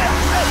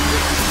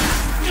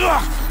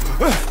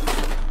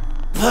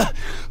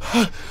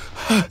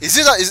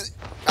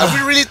 Are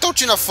we really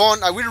touching a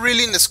phone? Are we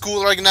really in the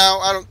school right now?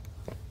 I don't...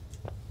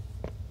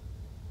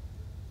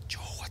 Yo,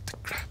 what the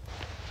crap?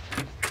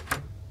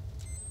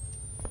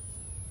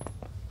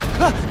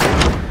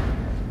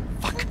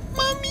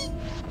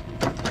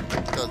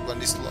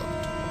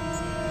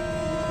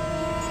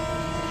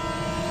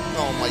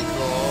 Oh my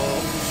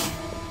god.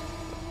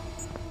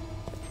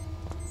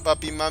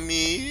 Papi,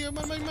 mami,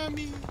 mamá y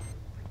mami.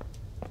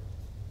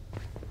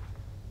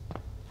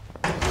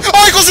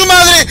 ¡Ay, con su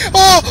madre!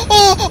 ¡Oh,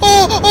 oh,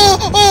 oh,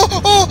 oh,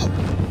 oh, oh!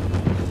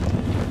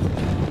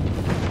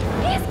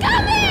 He's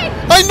coming!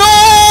 ¡Ay,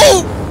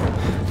 no!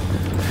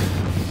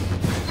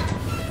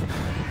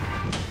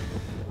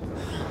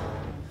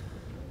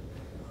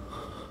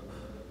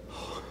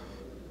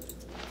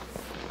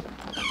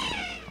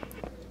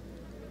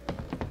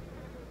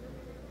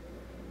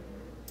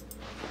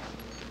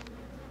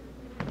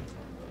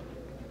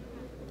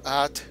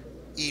 Ad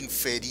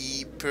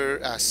inferi per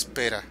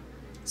aspera.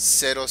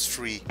 Set us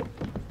free.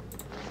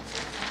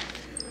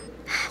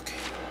 Okay.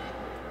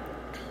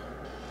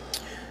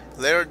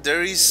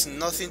 There is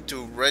nothing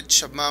to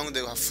wretch among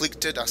the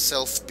afflicted as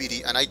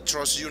self-pity, and I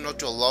trust you not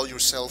to allow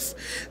yourself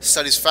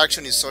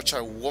satisfaction in such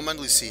a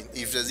womanly sin.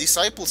 If the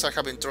disciples I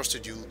have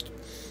entrusted you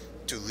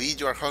to lead,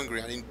 you are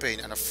hungry and in pain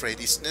and afraid.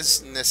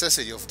 It's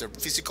necessity of the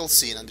physical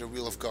sin and the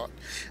will of God.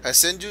 I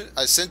send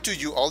to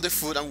you all the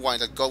food and wine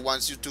that God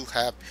wants you to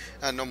have,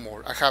 and no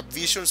more. I have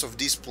visions of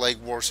this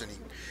plague worsening,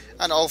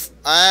 and of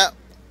oh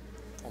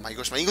my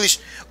gosh, my English,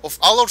 of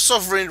all our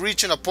suffering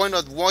reaching a point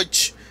at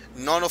which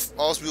none of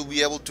us will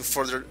be able to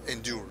further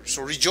endure.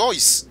 So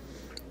rejoice.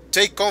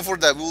 Take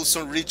comfort that we will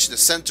soon reach the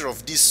center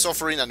of this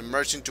suffering and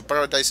emerge into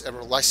paradise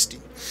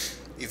everlasting.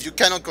 If you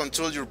cannot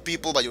control your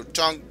people by your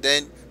tongue,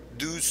 then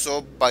do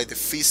so by the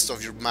fist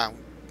of your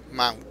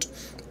mount.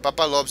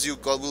 Papa loves you,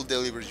 God will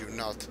deliver you,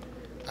 not.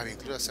 I've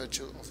included a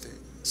satchel of the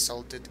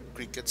salted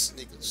crickets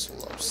Nicholas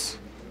loves.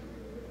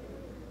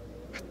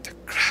 What the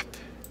crap?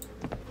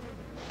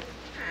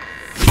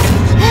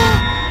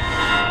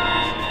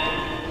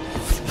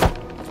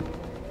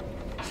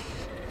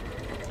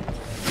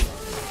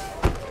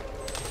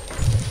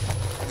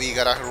 We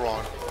gotta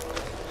run.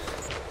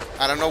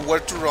 I don't know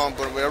where to run,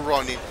 but we're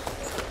running.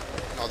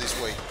 Not this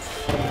way.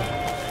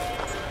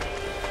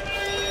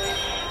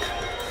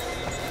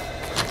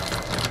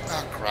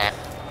 Ah, crap.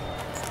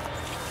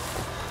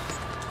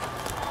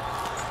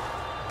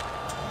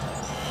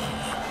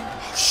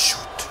 Oh,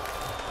 shoot.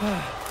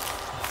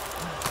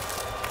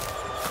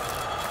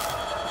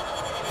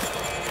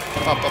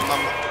 Papa,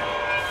 mama.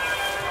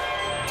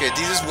 Okay,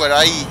 this is where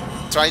I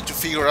trying to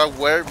figure out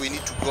where we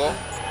need to go.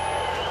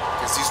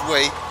 It's this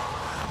way.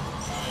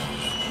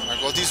 I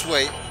go this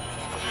way. I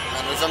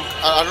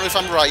don't know if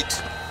I'm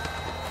right.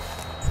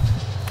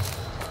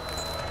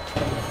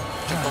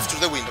 Jump off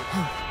through the window.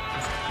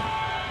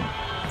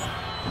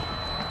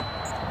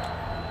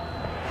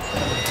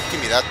 Give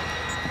me that.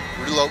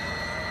 Reload.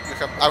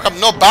 I have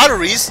no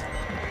batteries.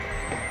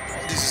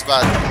 This is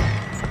bad.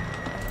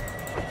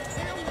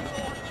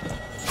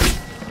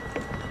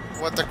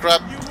 What the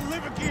crap? You will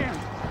live again.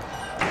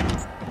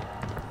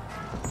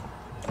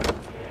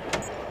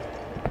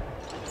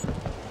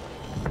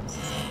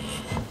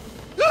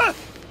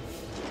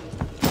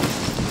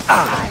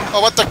 Oh,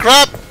 what the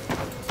crap?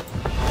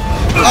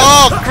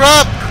 Oh,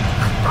 crap!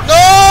 No!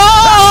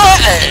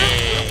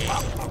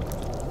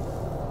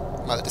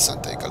 Madre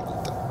Santa de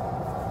Calcuta.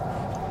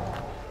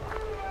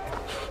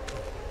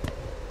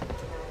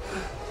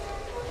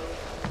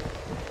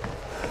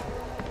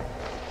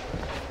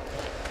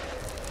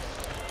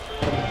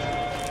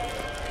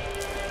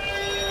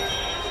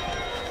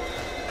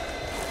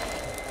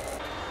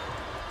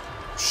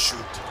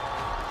 Shoot.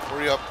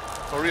 Hurry up,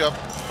 hurry up,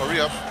 hurry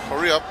up,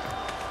 hurry up.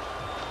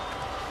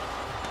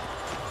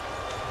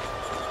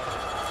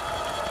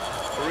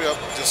 Hurry up,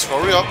 just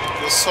hurry up,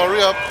 just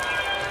hurry up.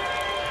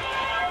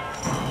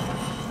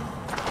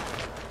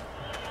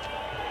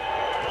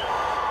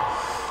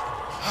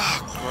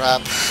 Ah,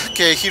 crap.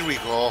 Okay, here we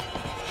go.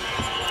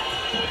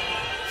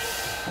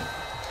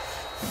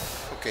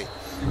 Okay.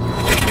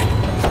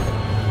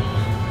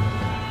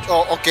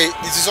 Oh, okay,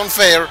 this is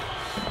unfair.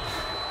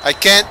 I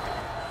can't.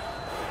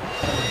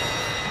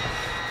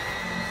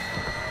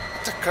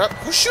 What the crap?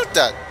 Who shoot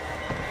that?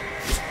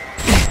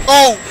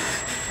 Oh!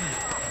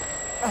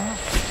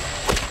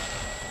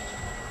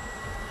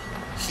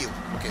 Heal.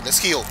 Okay, let's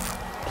heal.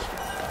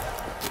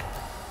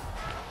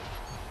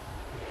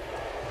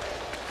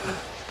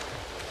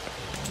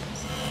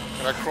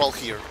 Gotta crawl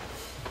here.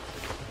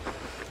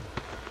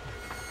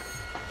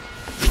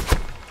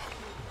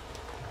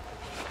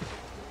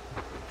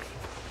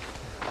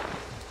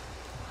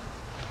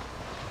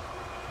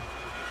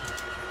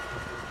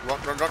 Run,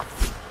 run, run.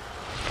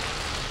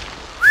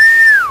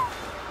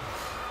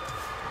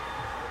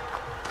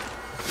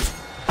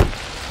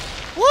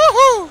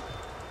 Woohoo!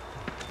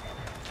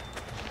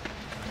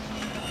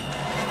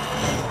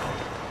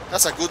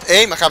 That's a good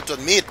aim, I have to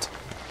admit.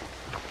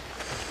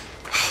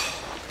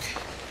 Okay.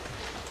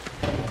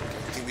 I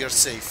think we are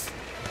safe.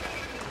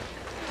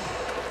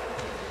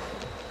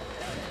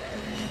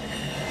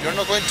 You're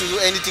not going to do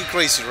anything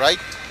crazy, right?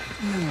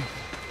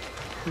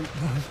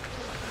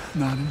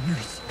 Not in your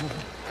soul.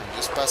 I'm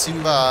just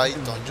passing by.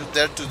 Don't you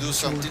dare to do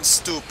something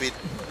stupid.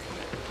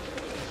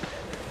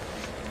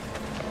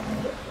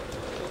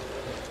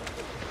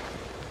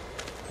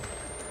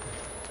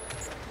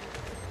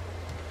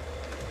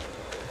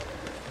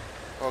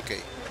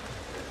 Okay.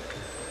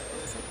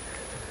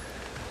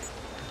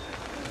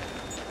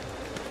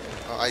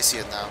 Oh, I see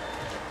it now.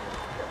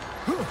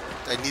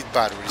 I need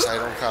batteries. I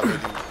don't have any.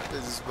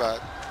 This is bad.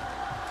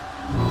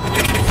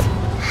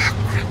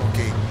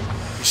 Okay.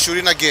 He's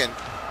shooting again.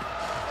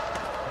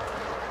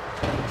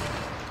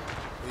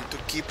 We need to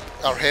keep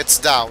our heads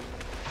down.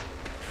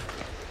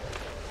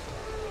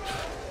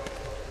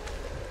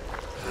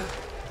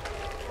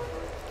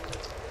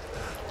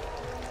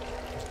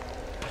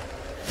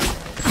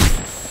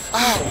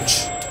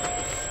 Ouch!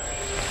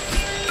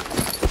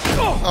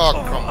 Oh,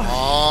 come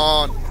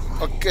on.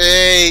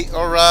 Okay,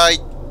 alright.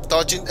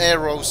 Dodging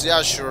arrows,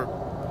 yeah, sure.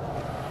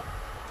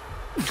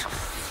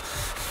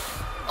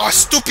 Oh,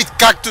 stupid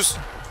cactus!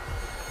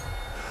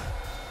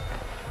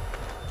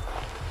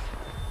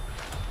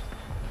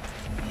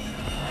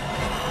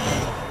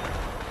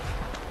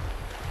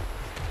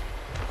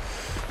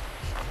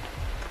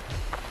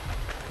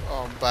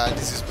 Oh, bad.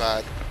 This is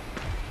bad.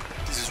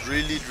 This is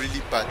really,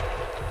 really bad.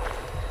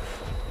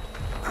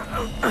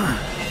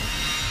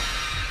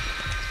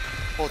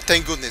 Oh,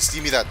 thank goodness.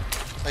 Give me that.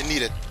 I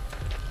need it.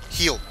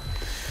 Heal.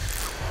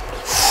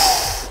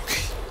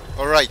 Okay.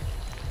 Alright.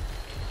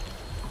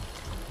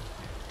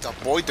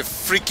 Avoid the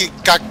freaking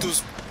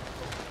cactus.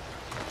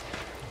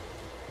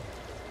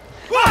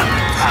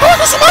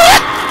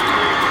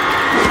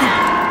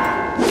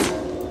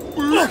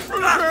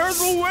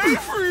 There's a way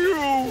for you!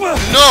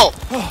 No!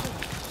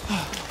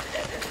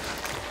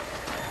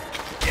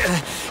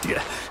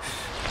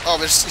 Oh,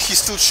 he's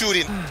still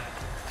shooting.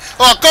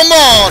 Oh, come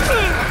on!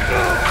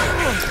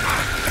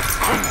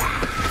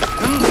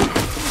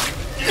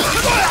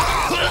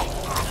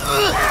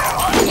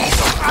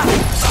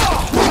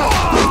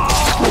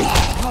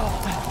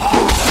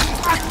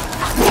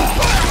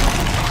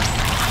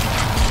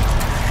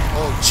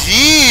 Oh,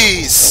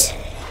 jeez!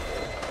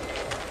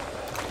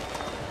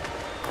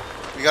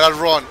 We gotta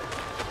run.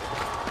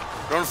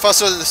 Run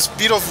faster than the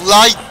speed of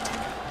light.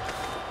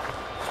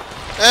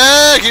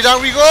 And here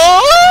we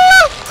go!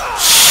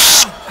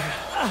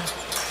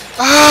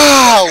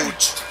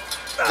 Ouch!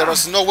 There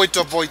was no way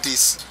to avoid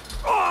this.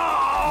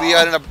 We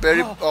are in a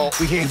very... Oh.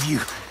 We have you.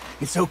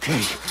 It's okay.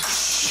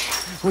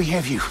 Shh. We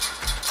have you.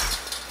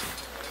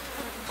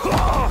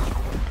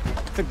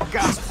 The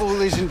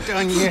gospel isn't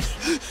done yet.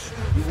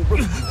 You will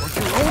report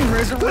your own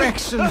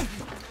resurrection.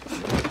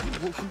 You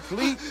will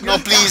complete... No,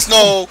 please,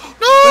 no!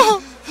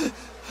 No!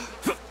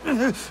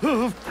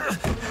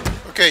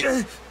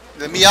 Okay.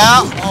 Let me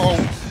out. Oh.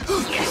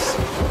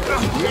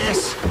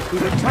 Yes. We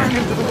return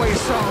him to the way of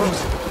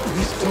sorrows.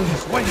 This tomb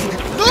is waiting.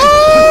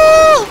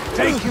 No!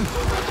 Take him.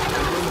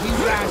 When he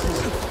rises,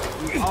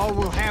 we all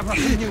will have a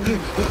reunion.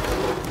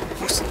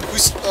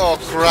 Oh,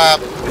 crap.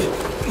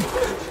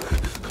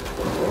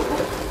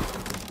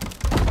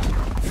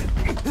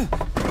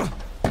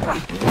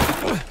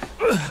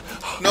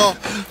 No.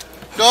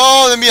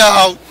 No, let me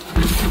out.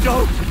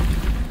 Don't.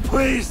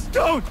 Please,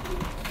 don't.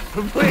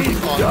 Please,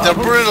 oh, they're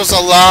burning us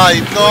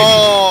alive.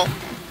 No.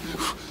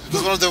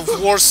 It's one of the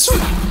worst.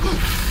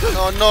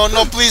 No, no,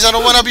 no, please. I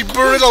don't want to be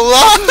burned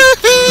alive.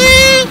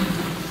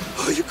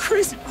 Oh, you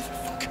crazy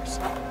motherfuckers.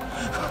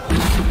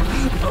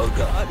 Oh,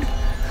 God.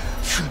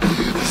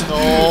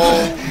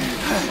 No.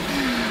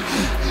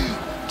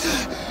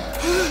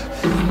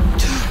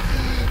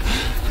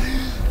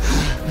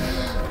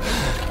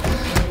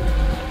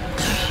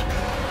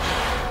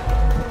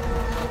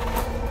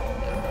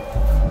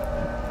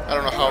 I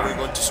don't know how we're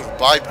going to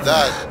survive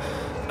that.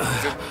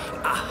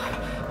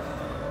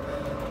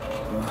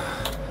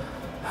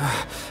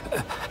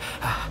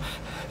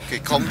 Okay,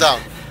 calm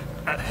down.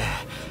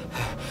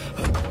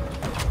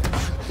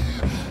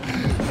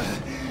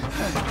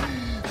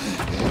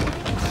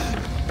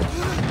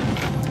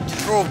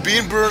 Bro,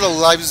 being burned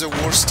alive is the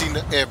worst thing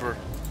ever.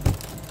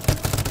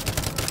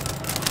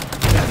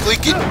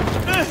 Click it.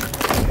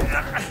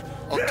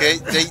 Okay,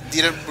 they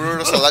didn't burn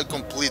us alive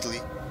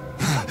completely.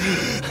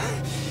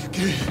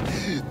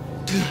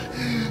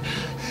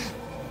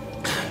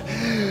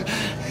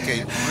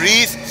 Okay,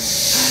 breathe.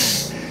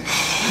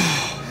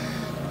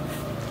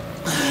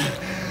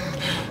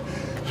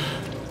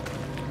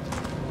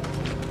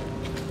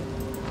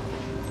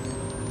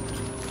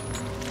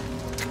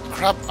 What the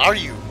crap are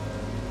you?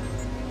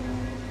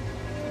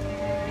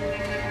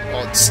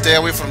 Oh, stay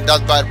away from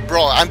that battery.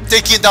 Bro, I'm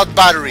taking that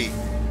battery.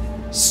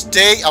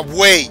 Stay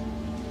away.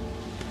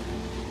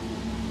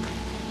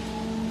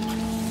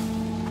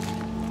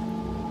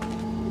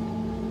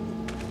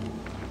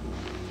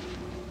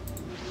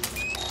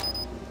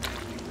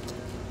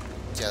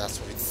 Yeah, that's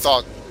what I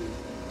thought.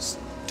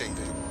 Stay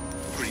there.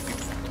 Creepy.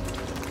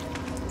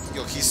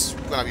 Yo, he's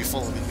gonna be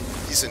following me,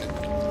 isn't it?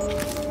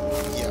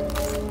 Yeah.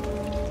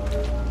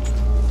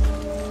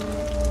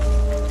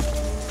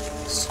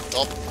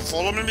 Stop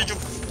following me, you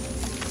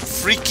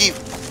freaky.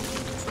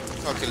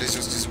 Okay, let's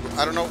just...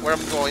 I don't know where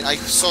I'm going. I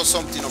saw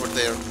something over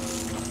there.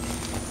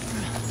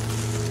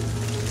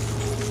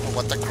 Oh,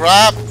 what the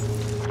crap?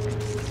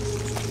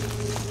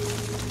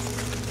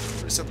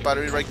 There's a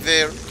battery right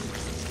there.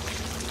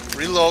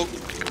 Reload.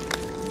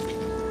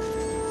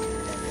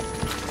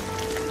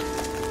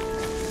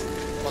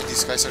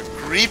 these guys are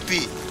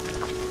creepy.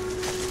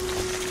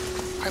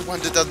 I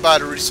wanted that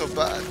battery so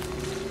bad.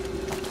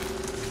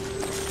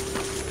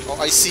 Oh,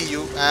 I see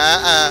you.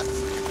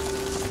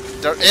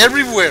 They're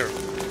everywhere.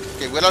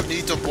 Okay, well, I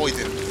need to avoid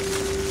them.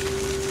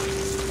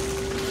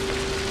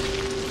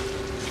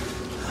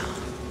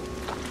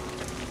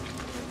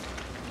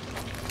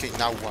 Okay,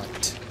 now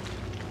what?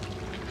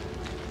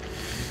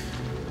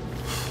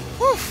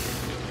 Whew.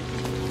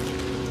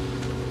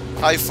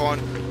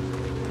 iPhone.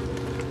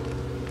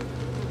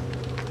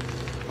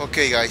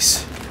 Okay,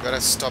 guys,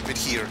 gotta stop it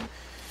here.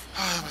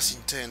 That was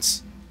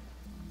intense.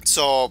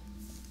 So,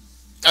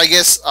 I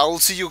guess I will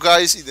see you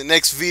guys in the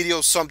next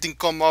video. Something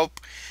come up,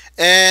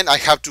 and I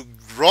have to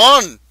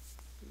run,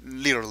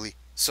 literally.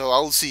 So I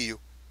will see you.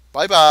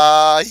 Bye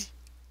bye.